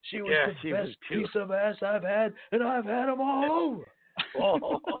beautiful. She was the best piece of ass I've had, and I've had them all over.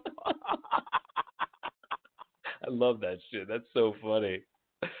 I love that shit. That's so funny.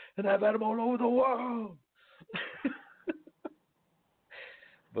 And I've had them all over the world.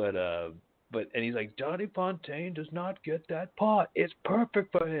 But and he's like, Johnny Fontaine does not get that part. It's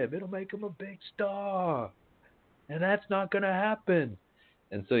perfect for him. It'll make him a big star. And that's not going to happen.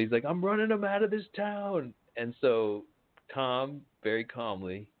 And so he's like, I'm running him out of this town. And so Tom, very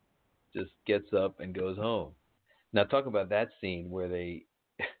calmly, just gets up and goes home. Now talk about that scene where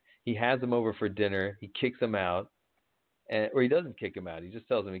he has him over for dinner. He kicks him out. Or he doesn't kick him out. He just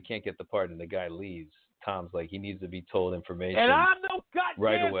tells him he can't get the part, and the guy leaves. Tom's like, he needs to be told information and I'm no goddamn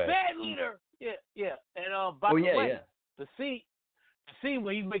right away. bad leader. Yeah. And by the way, the scene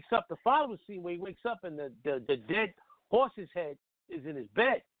where he wakes up, the following scene where he wakes up and the dead horse's head is in his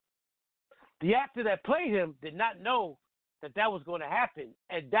bed. The actor that played him did not know that was going to happen,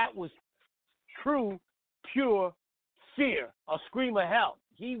 and that was true, pure fear, a scream of hell.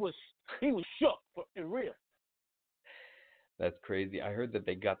 He was shook in real. That's crazy. I heard that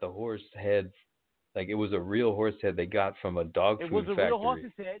they got the horse head, like it was a real horse head they got from a dog food factory. It was a real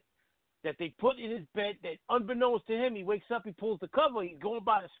horse's head that they put in his bed that, unbeknownst to him, he wakes up, he pulls the cover, he's going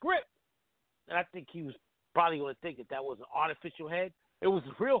by the script. And I think he was probably going to think that was an artificial head. It was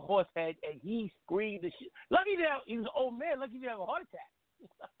a real horse head, and he screamed the shit. Lucky that he was an old man. Lucky he didn't have a heart attack.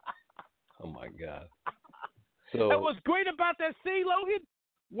 Oh, my God. So, and what's great about that scene, Logan,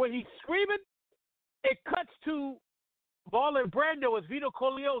 when he's screaming, it cuts to Marlon Brando as Vito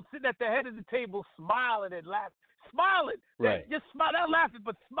Corleone sitting at the head of the table, smiling and laughing. Smiling. Right. Just smile, not laughing,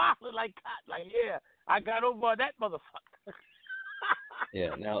 but smiling like, yeah, I got over on that motherfucker.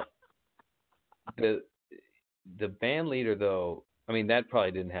 Yeah, now, the band leader, though, I mean, that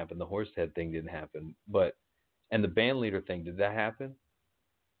probably didn't happen. The horse head thing didn't happen. And the band leader thing, did that happen?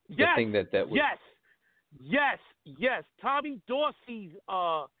 Yes. The thing that was... Yes. Tommy Dorsey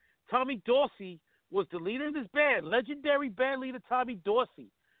was the leader of this band, legendary band leader Tommy Dorsey.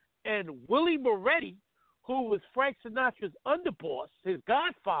 And Willie Moretti, who was Frank Sinatra's underboss, his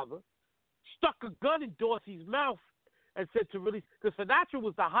godfather, stuck a gun in Dorsey's mouth and said to release, because Sinatra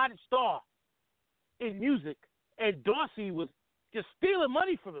was the hottest star in music, and Dorsey was just stealing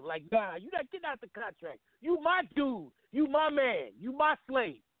money from him. Like, nah, you're not getting out the contract. You my dude. You my man. You my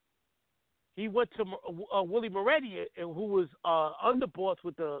slave. He went to Willie Moretti, who was underboss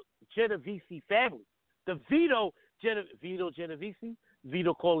with the Genovese family. The Vito, Vito Genovese,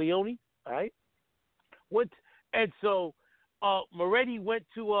 Vito Corleone, all right? Went, and so Moretti went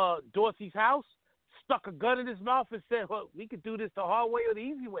to Dorsey's house, stuck a gun in his mouth, and said, well, we could do this the hard way or the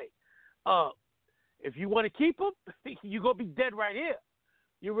easy way. If you want to keep him, you're going to be dead right here.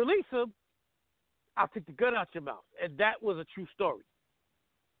 You release him, I'll take the gun out your mouth. And that was a true story.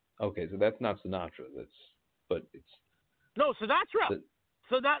 Okay, so that's not Sinatra. But it's no Sinatra.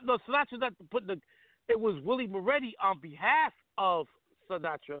 Sinatra's not putting the. It was Willie Moretti on behalf of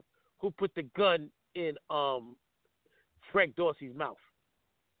Sinatra who put the gun in Frank Dorsey's mouth.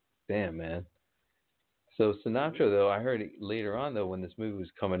 Damn, man. So Sinatra, though, I heard later on, though, when this movie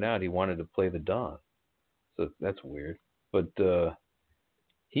was coming out, he wanted to play the Don. So that's weird. But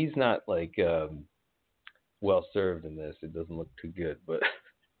he's not like well served in this. It doesn't look too good, but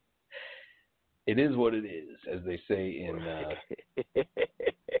it is what it is, as they say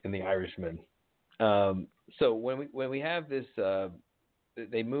in The Irishman. So when we have this,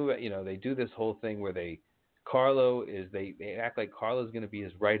 they move. They do this whole thing where they act like Carlo's going to be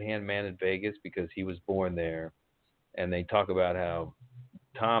his right hand man in Vegas because he was born there, and they talk about how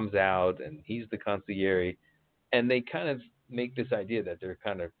Tom's out and he's the consigliere, and they kind of make this idea that they're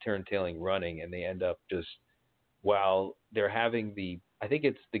kind of turntailing running, and they end up just while they're having I think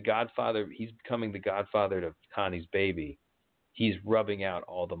it's the Godfather. He's becoming the Godfather to Connie's baby. He's rubbing out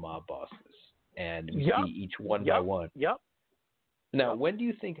all the mob bosses, and we see each one by one. Yep. Now, when do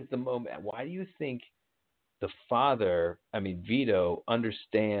you think is the moment? Why do you think the father, Vito,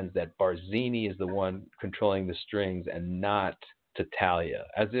 understands that Barzini is the one controlling the strings and not Tattaglia?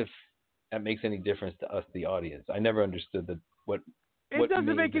 As if that makes any difference to us, the audience. I never understood what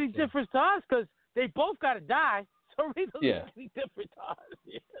doesn't make any difference to us because they both got to die. So it doesn't make any difference to us.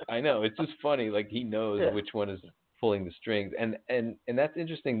 Yeah. I know. It's just funny. Like he knows which one is pulling the strings, and that's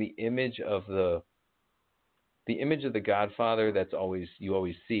interesting. The image of the Godfather you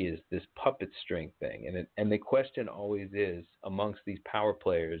always see is this puppet string thing, and the question always is amongst these power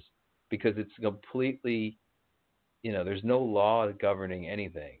players, because it's completely, there's no law governing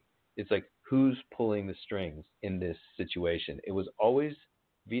anything. It's like, who's pulling the strings in this situation? It was always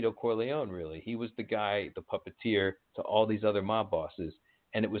Vito Corleone, really. He was the guy, the puppeteer to all these other mob bosses,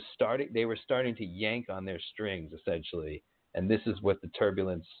 and they were starting to yank on their strings, essentially, and this is what the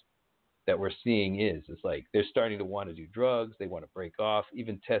turbulence that we're seeing is. It's like they're starting to want to do drugs, they want to break off.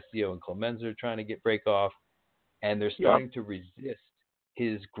 Even Tessio and Clemenza are trying to break off, and they're starting to resist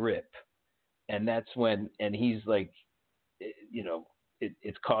his grip. And that's when, and he's like,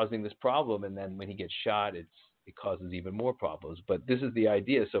 it's causing this problem, and then when he gets shot, it causes even more problems. But this is the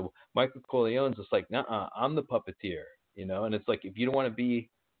idea. So Michael Corleone's just like, nah, I'm the puppeteer, and it's like, if you don't want to be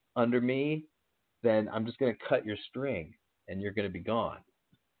under me, then I'm just going to cut your string, and you're going to be gone.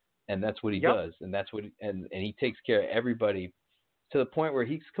 And that's what he does, and that's what, and he takes care of everybody to the point where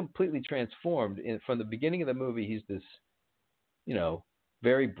he's completely transformed. From the beginning of the movie, he's this,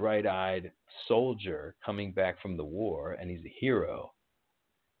 very bright-eyed soldier coming back from the war, and he's a hero.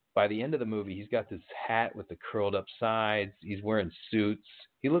 By the end of the movie, he's got this hat with the curled up sides. He's wearing suits.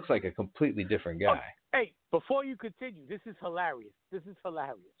 He looks like a completely different guy. Oh, hey, before you continue, this is hilarious.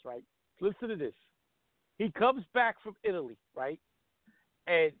 Right? Listen to this. He comes back from Italy, right?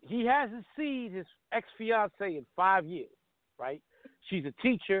 And he hasn't seen his ex-fiancée in 5 years, right? She's a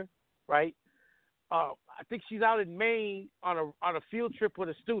teacher, right? I think she's out in Maine on a field trip with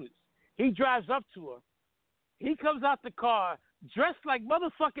her students. He drives up to her. He comes out the car dressed like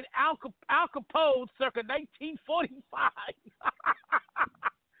motherfucking Al Capone circa 1945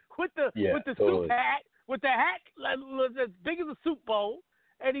 with the totally. Suit hat, with the hat as big as a soup bowl.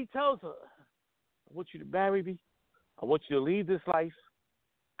 And he tells her, I want you to marry me. I want you to leave this life.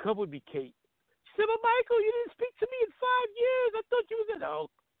 Come with me, Kate. She said, but Michael, you didn't speak to me in 5 years. I thought you was in. Oh,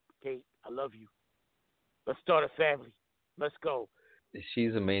 Kate, I love you. Let's start a family. Let's go.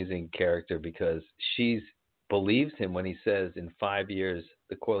 She's an amazing character because she believes him when he says in 5 years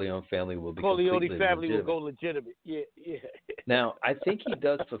the Corleone family will be Corleone family legitimate. will go legitimate. Yeah. Now, I think he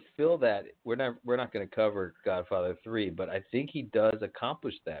does fulfill that. We're not going to cover Godfather 3, but I think he does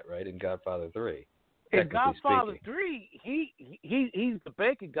accomplish that, right, in Godfather 3. In Godfather 3, he's the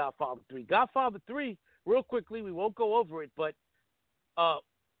bank in Godfather 3. Godfather 3, real quickly, we won't go over it, but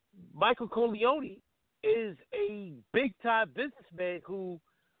Michael Corleone is a big-time businessman who,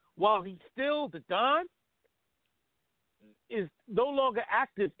 while he's still the Don, is no longer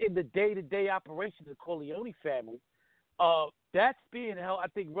active in the day-to-day operations of the Corleone family. That's being held, I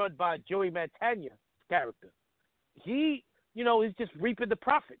think, run by Joey Mantegna's character. He, is just reaping the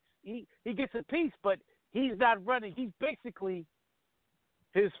profits. He gets a piece, but he's not running. He's basically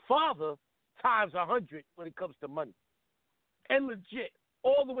his father times 100 when it comes to money. And legit,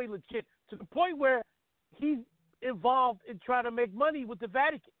 all the way legit, to the point where he's involved in trying to make money with the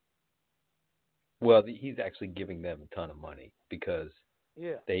Vatican. Well, he's actually giving them a ton of money because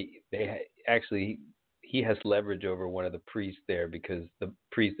Yeah. actually he has leverage over one of the priests there because the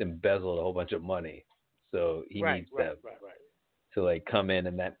priest embezzled a whole bunch of money, so he needs them to like come in,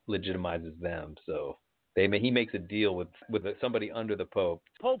 and that legitimizes them. So he makes a deal with somebody under the Pope.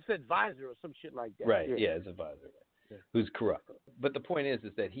 Pope's advisor or some shit like that. Right. Yeah, his advisor. Yeah. Who's corrupt. But the point is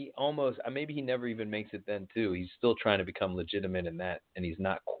that he almost, maybe he never even makes it then too. He's still trying to become legitimate in that, and he's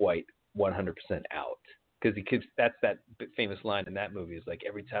not quite 100% out. Because that's that famous line in that movie is like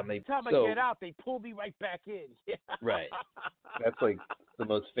every time I get out, they pull me right back in. Yeah. Right. That's like the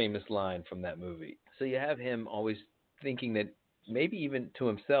most famous line from that movie. So you have him always thinking that maybe even to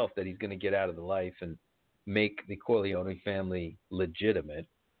himself that he's going to get out of the life and make the Corleone family legitimate,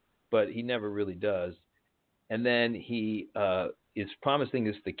 but he never really does. And then he is promising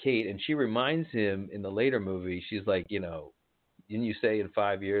this to Kate, and she reminds him in the later movie, she's like, didn't you say in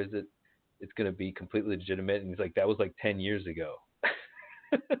 5 years that it's going to be completely legitimate? And he's like, that was like 10 years ago.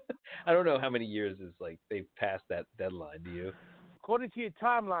 I don't know how many years is like they've passed that deadline. Do you? According to your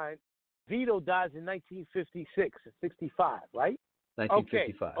timeline, Vito dies in 1956 at 65, right?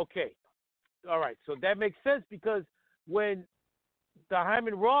 1955. Okay. All right. So that makes sense because when the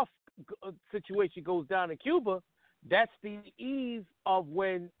Hyman Roth situation goes down in Cuba, that's the eve of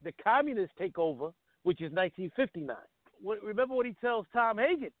when the communists take over, which is 1959. Remember what he tells Tom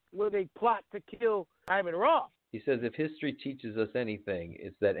Hagen where they plot to kill Hyman Roth? He says if history teaches us anything,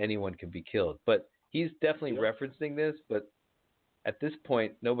 it's that anyone can be killed. But he's definitely referencing this, but at this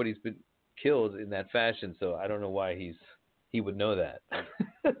point, nobody's been killed in that fashion, so I don't know why he would know that.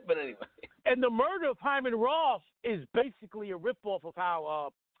 But anyway. And the murder of Hyman Roth is basically a ripoff of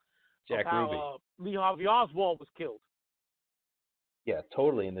how Lee Harvey Oswald was killed. Yeah,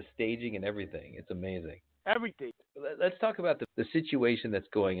 totally, and the staging and everything. It's amazing. Everything. Let's talk about the situation that's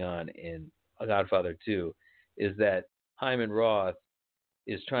going on in Godfather II, is that Hyman Roth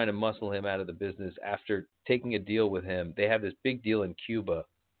is trying to muscle him out of the business after taking a deal with him. They have this big deal in Cuba.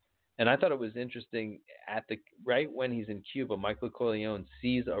 And I thought it was interesting, right when he's in Cuba, Michael Corleone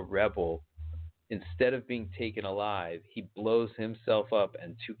sees a rebel. Instead of being taken alive, he blows himself up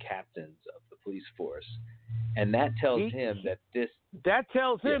and two captains of the police force. And that tells him that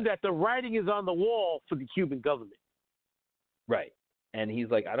that the writing is on the wall for the Cuban government. Right. And he's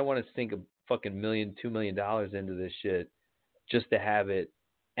like, I don't want to sink a fucking $2 million into this shit just to have it.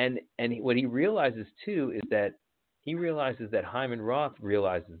 And what he realizes too is that Hyman Roth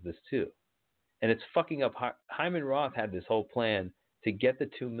realizes this too. And it's fucking up. Hyman Roth had this whole plan to get the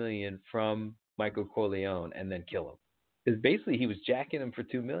 $2 million from Michael Corleone and then kill him. Because basically he was jacking him for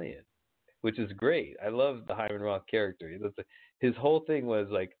 $2 million, which is great. I love the Hyman Roth character. His whole thing was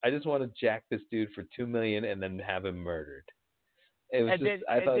like, I just want to jack this dude for $2 million and then have him murdered.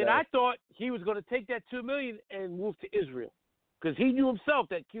 I thought he was going to take that $2 million and move to Israel because he knew himself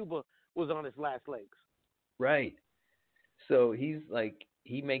that Cuba was on its last legs. Right. So he's like,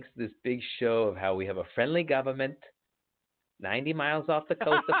 he makes this big show of how we have a friendly government 90 miles off the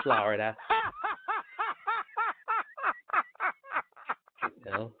coast of Florida.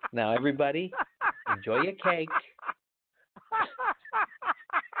 Now everybody, enjoy your cake.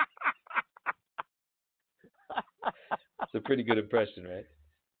 It's a pretty good impression, right?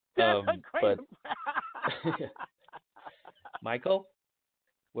 But Michael,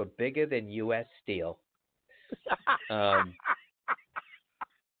 we're bigger than U.S. Steel.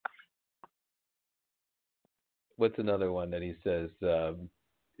 What's another one that he says?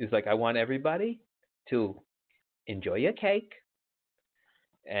 He's like, I want everybody to enjoy your cake.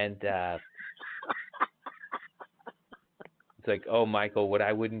 And it's like, oh, Michael, what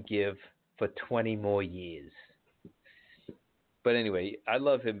I wouldn't give for 20 more years. But anyway, I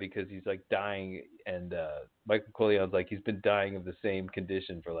love him because he's like dying, and Michael Corleone's like, he's been dying of the same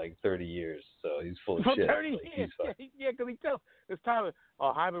condition for like 30 years, so he's full of shit. 30 years, yeah, because he tells this time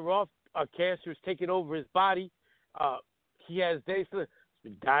Hyman Roth, cancer is taking over his body. He has days he's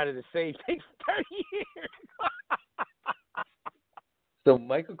been dying of the same thing for 30 years. So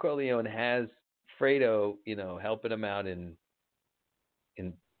Michael Corleone has Fredo, helping him out in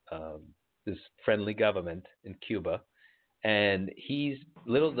this friendly government in Cuba. And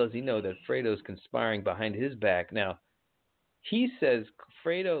little does he know that Fredo's conspiring behind his back. Now, he says,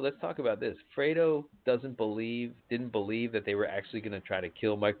 let's talk about this. Fredo didn't believe that they were actually going to try to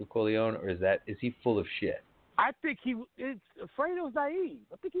kill Michael Corleone, or is he full of shit? I think Fredo's naive.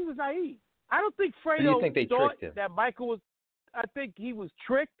 I think he was naive. I don't think Fredo thought that Michael was. I think he was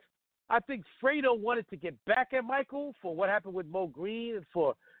tricked. I think Fredo wanted to get back at Michael for what happened with Mo Green and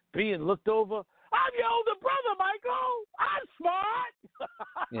for being looked over. I'm your older brother, Michael. I'm smart.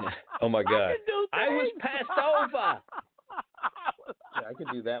 Yeah. Oh my God. I can do I was things. passed over. Yeah, I could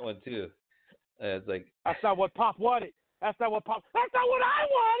do that one too. It's like that's not what Pop wanted. That's not what I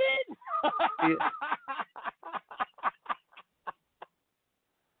wanted.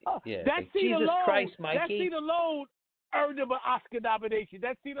 Yeah. That like, scene Jesus alone. Christ, That Mikey. scene alone earned him an Oscar nomination.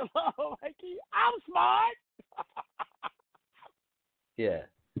 That scene alone, Mikey. I'm smart. Yeah.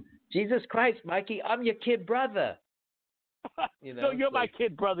 Jesus Christ, Mikey, I'm your kid brother. You know, no, you're my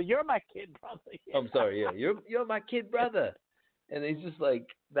kid brother. You're my kid brother. Yeah. I'm sorry, yeah. You're my kid brother. And he's just like,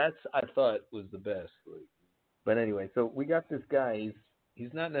 that's, I thought, was the best. Like, but anyway, so we got this guy.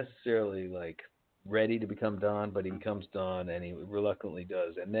 He's not necessarily like ready to become Don, but he becomes Don, and he reluctantly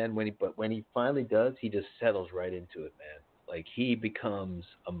does. And then when he finally does, he just settles right into it, man. Like, he becomes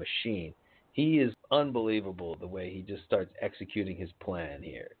a machine. He is unbelievable the way he just starts executing his plan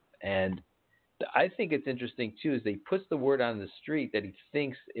here. And I think it's interesting too is he puts the word on the street that he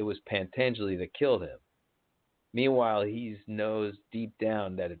thinks it was Pantangeli that killed him. Meanwhile, he knows deep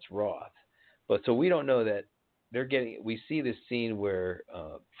down that it's Roth. But so we don't know that we see this scene where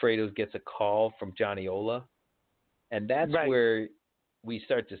Fredo gets a call from Johnny Ola, and that's right. where we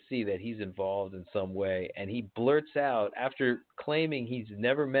start to see that he's involved in some way, and he blurts out after claiming he's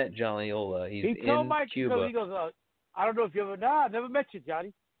never met Johnny Ola. He told Mike Cuba. He goes, I don't know if you ever. Nah, I never met you,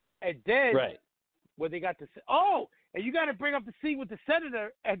 Johnny. And then right. when they got to and you got to bring up the scene with the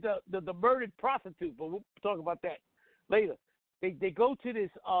senator and the murdered prostitute, but we'll talk about that later. They go to this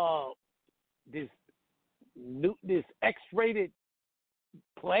X-rated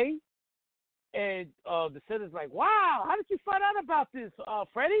play, and the senator's like, "Wow, how did you find out about this,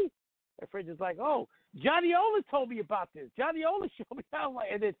 Freddie?" And Freddie's like, "Oh, Johnny Ola told me about this. Johnny Ola showed me how."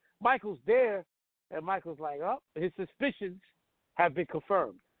 And then Michael's there, and Michael's like, "Oh, his suspicions have been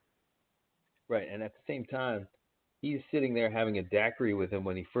confirmed." Right, and at the same time, he's sitting there having a daiquiri with him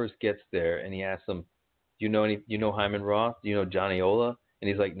when he first gets there, and he asks him, "Do you know Hyman Roth? Do you know Johnny Ola?" And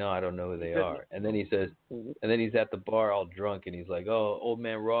he's like, "No, I don't know who they are." And then he says, and then he's at the bar all drunk, and he's like, "Oh, old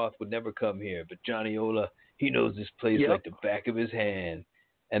man Roth would never come here, but Johnny Ola, he knows this place like the back of his hand."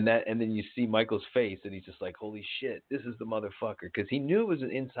 And then you see Michael's face, and he's just like, "Holy shit, this is the motherfucker," because he knew it was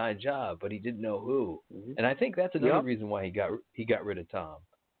an inside job, but he didn't know who. And I think that's another reason why he got rid of Tom.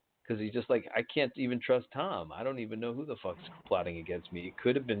 Because he's just like, I can't even trust Tom. I don't even know who the fuck's plotting against me. It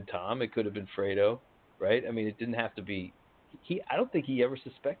could have been Tom. It could have been Fredo, right? I mean, it didn't have to be. I don't think he ever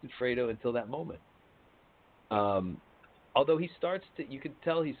suspected Fredo until that moment. Although you could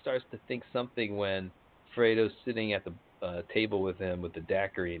tell he starts to think something when Fredo's sitting at the table with him with the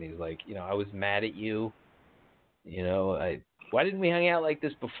daiquiri, and he's like, I was mad at you. Why didn't we hang out like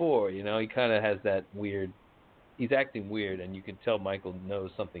this before? He kind of has that weird. He's acting weird, and you can tell Michael knows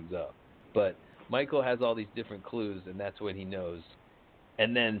something's up. But Michael has all these different clues, and that's when he knows.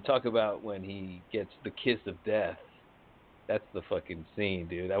 And then talk about when he gets the kiss of death. That's the fucking scene,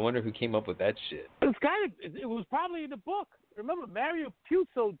 dude. I wonder who came up with that shit. It was probably in the book. Remember, Mario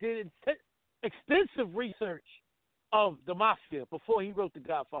Puzo did extensive research of the mafia before he wrote The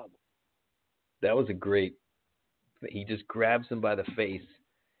Godfather. That was a great. He just grabs him by the face.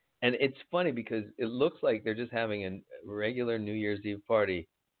 And it's funny because it looks like they're just having a regular New Year's Eve party.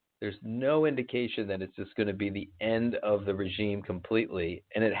 There's no indication that it's just going to be the end of the regime completely.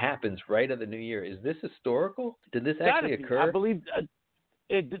 And it happens right at the New Year. Is this historical? Did this actually occur? I believe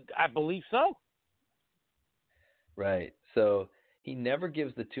I believe so. Right. So he never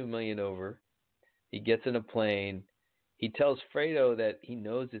gives the $2 million over. He gets in a plane. He tells Fredo that he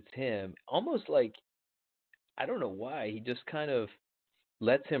knows it's him. Almost like, I don't know why, he just kind of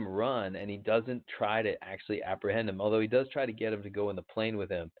lets him run, and he doesn't try to actually apprehend him, although he does try to get him to go in the plane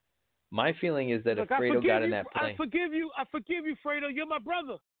with him. My feeling is that if Fredo got in that plane... I forgive you, Fredo. You're my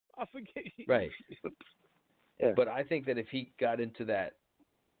brother. I forgive you. Right. Yeah. But I think that if he got into that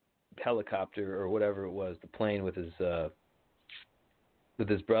helicopter or whatever it was, the plane with his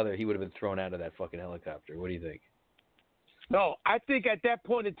brother, he would have been thrown out of that fucking helicopter. What do you think? No, I think at that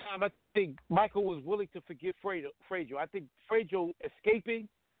point in time, I think Michael was willing to forgive Fredo. I think Fredo escaping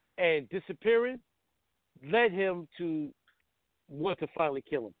and disappearing led him to want to finally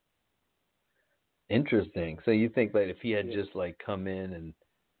kill him. Interesting. So you think that if he had just like come in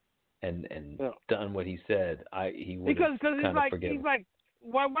and done what he said, he would have kind of forgiven. He's like,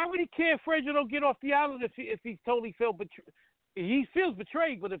 why would he care if Fredo don't get off the island if he totally felt betrayed? He feels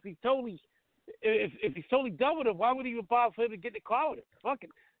betrayed, but if he's totally done with him, why would he even bother for him to get in the car with him? Fuck it.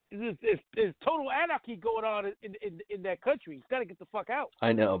 There's total anarchy going on in that country. He's got to get the fuck out.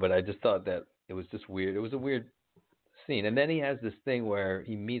 I know, but I just thought that it was just weird. It was a weird scene. And then he has this thing where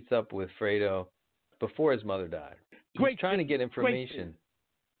he meets up with Fredo before his mother died. He's trying to get information.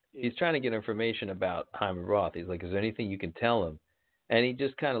 He's trying to get information about Hyman Roth. He's like, is there anything you can tell him? And he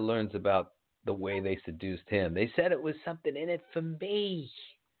just kind of learns about the way they seduced him. They said it was something in it for me.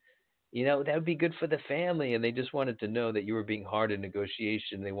 You know, that would be good for the family. And they just wanted to know that you were being hard in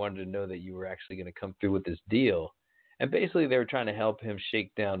negotiation. They wanted to know that you were actually going to come through with this deal. And basically they were trying to help him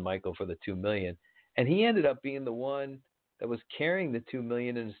shake down Michael for the $2 million. And he ended up being the one that was carrying the $2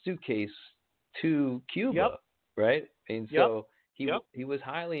 million in a suitcase to Cuba, right? And so he was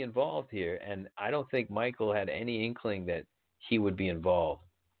highly involved here. And I don't think Michael had any inkling that he would be involved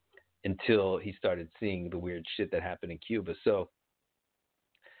until he started seeing the weird shit that happened in Cuba. So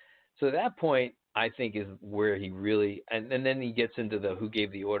at that point, I think is where he really, and then he gets into the who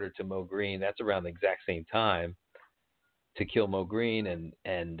gave the order to Mo Green. That's around the exact same time to kill Mo Green,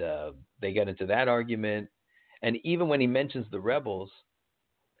 and they get into that argument. And even when he mentions the rebels,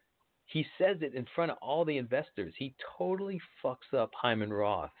 he says it in front of all the investors. He totally fucks up Hyman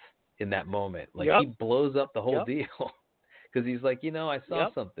Roth in that moment. Like he blows up the whole deal because he's like, I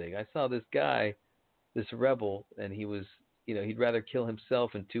saw something. I saw this guy, this rebel, and he was, he'd rather kill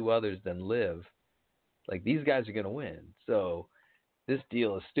himself and two others than live. Like, these guys are going to win. So this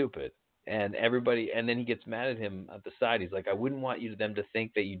deal is stupid. And everybody, and then he gets mad at him at the side. He's like, I wouldn't want them to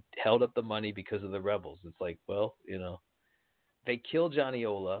think that you held up the money because of the rebels. It's like, well, they kill Johnny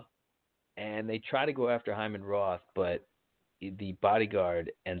Ola and they try to go after Hyman Roth, but the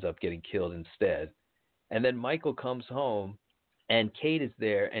bodyguard ends up getting killed instead. And then Michael comes home and Kate is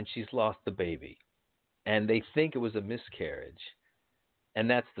there and she's lost the baby. And they think it was a miscarriage. And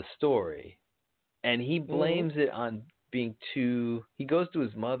that's the story. And he blames it on being he goes to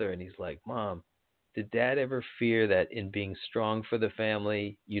his mother and he's like, Mom, did Dad ever fear that in being strong for the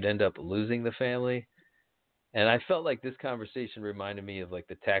family, you'd end up losing the family? And I felt like this conversation reminded me of like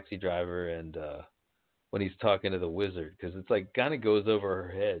the taxi driver and when he's talking to the wizard, because it's like kind of goes over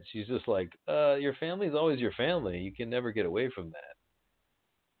her head. She's just like, your family's always your family. You can never get away from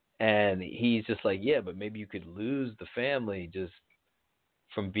that. And he's just like, yeah, but maybe you could lose the family just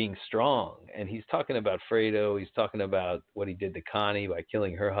from being strong. And he's talking about Fredo. He's talking about what he did to Connie by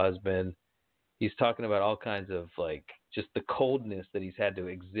killing her husband. He's talking about all kinds of like just the coldness that he's had to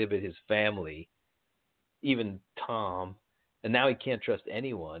exhibit his family, even Tom. And now he can't trust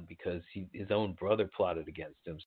anyone because his own brother plotted against him.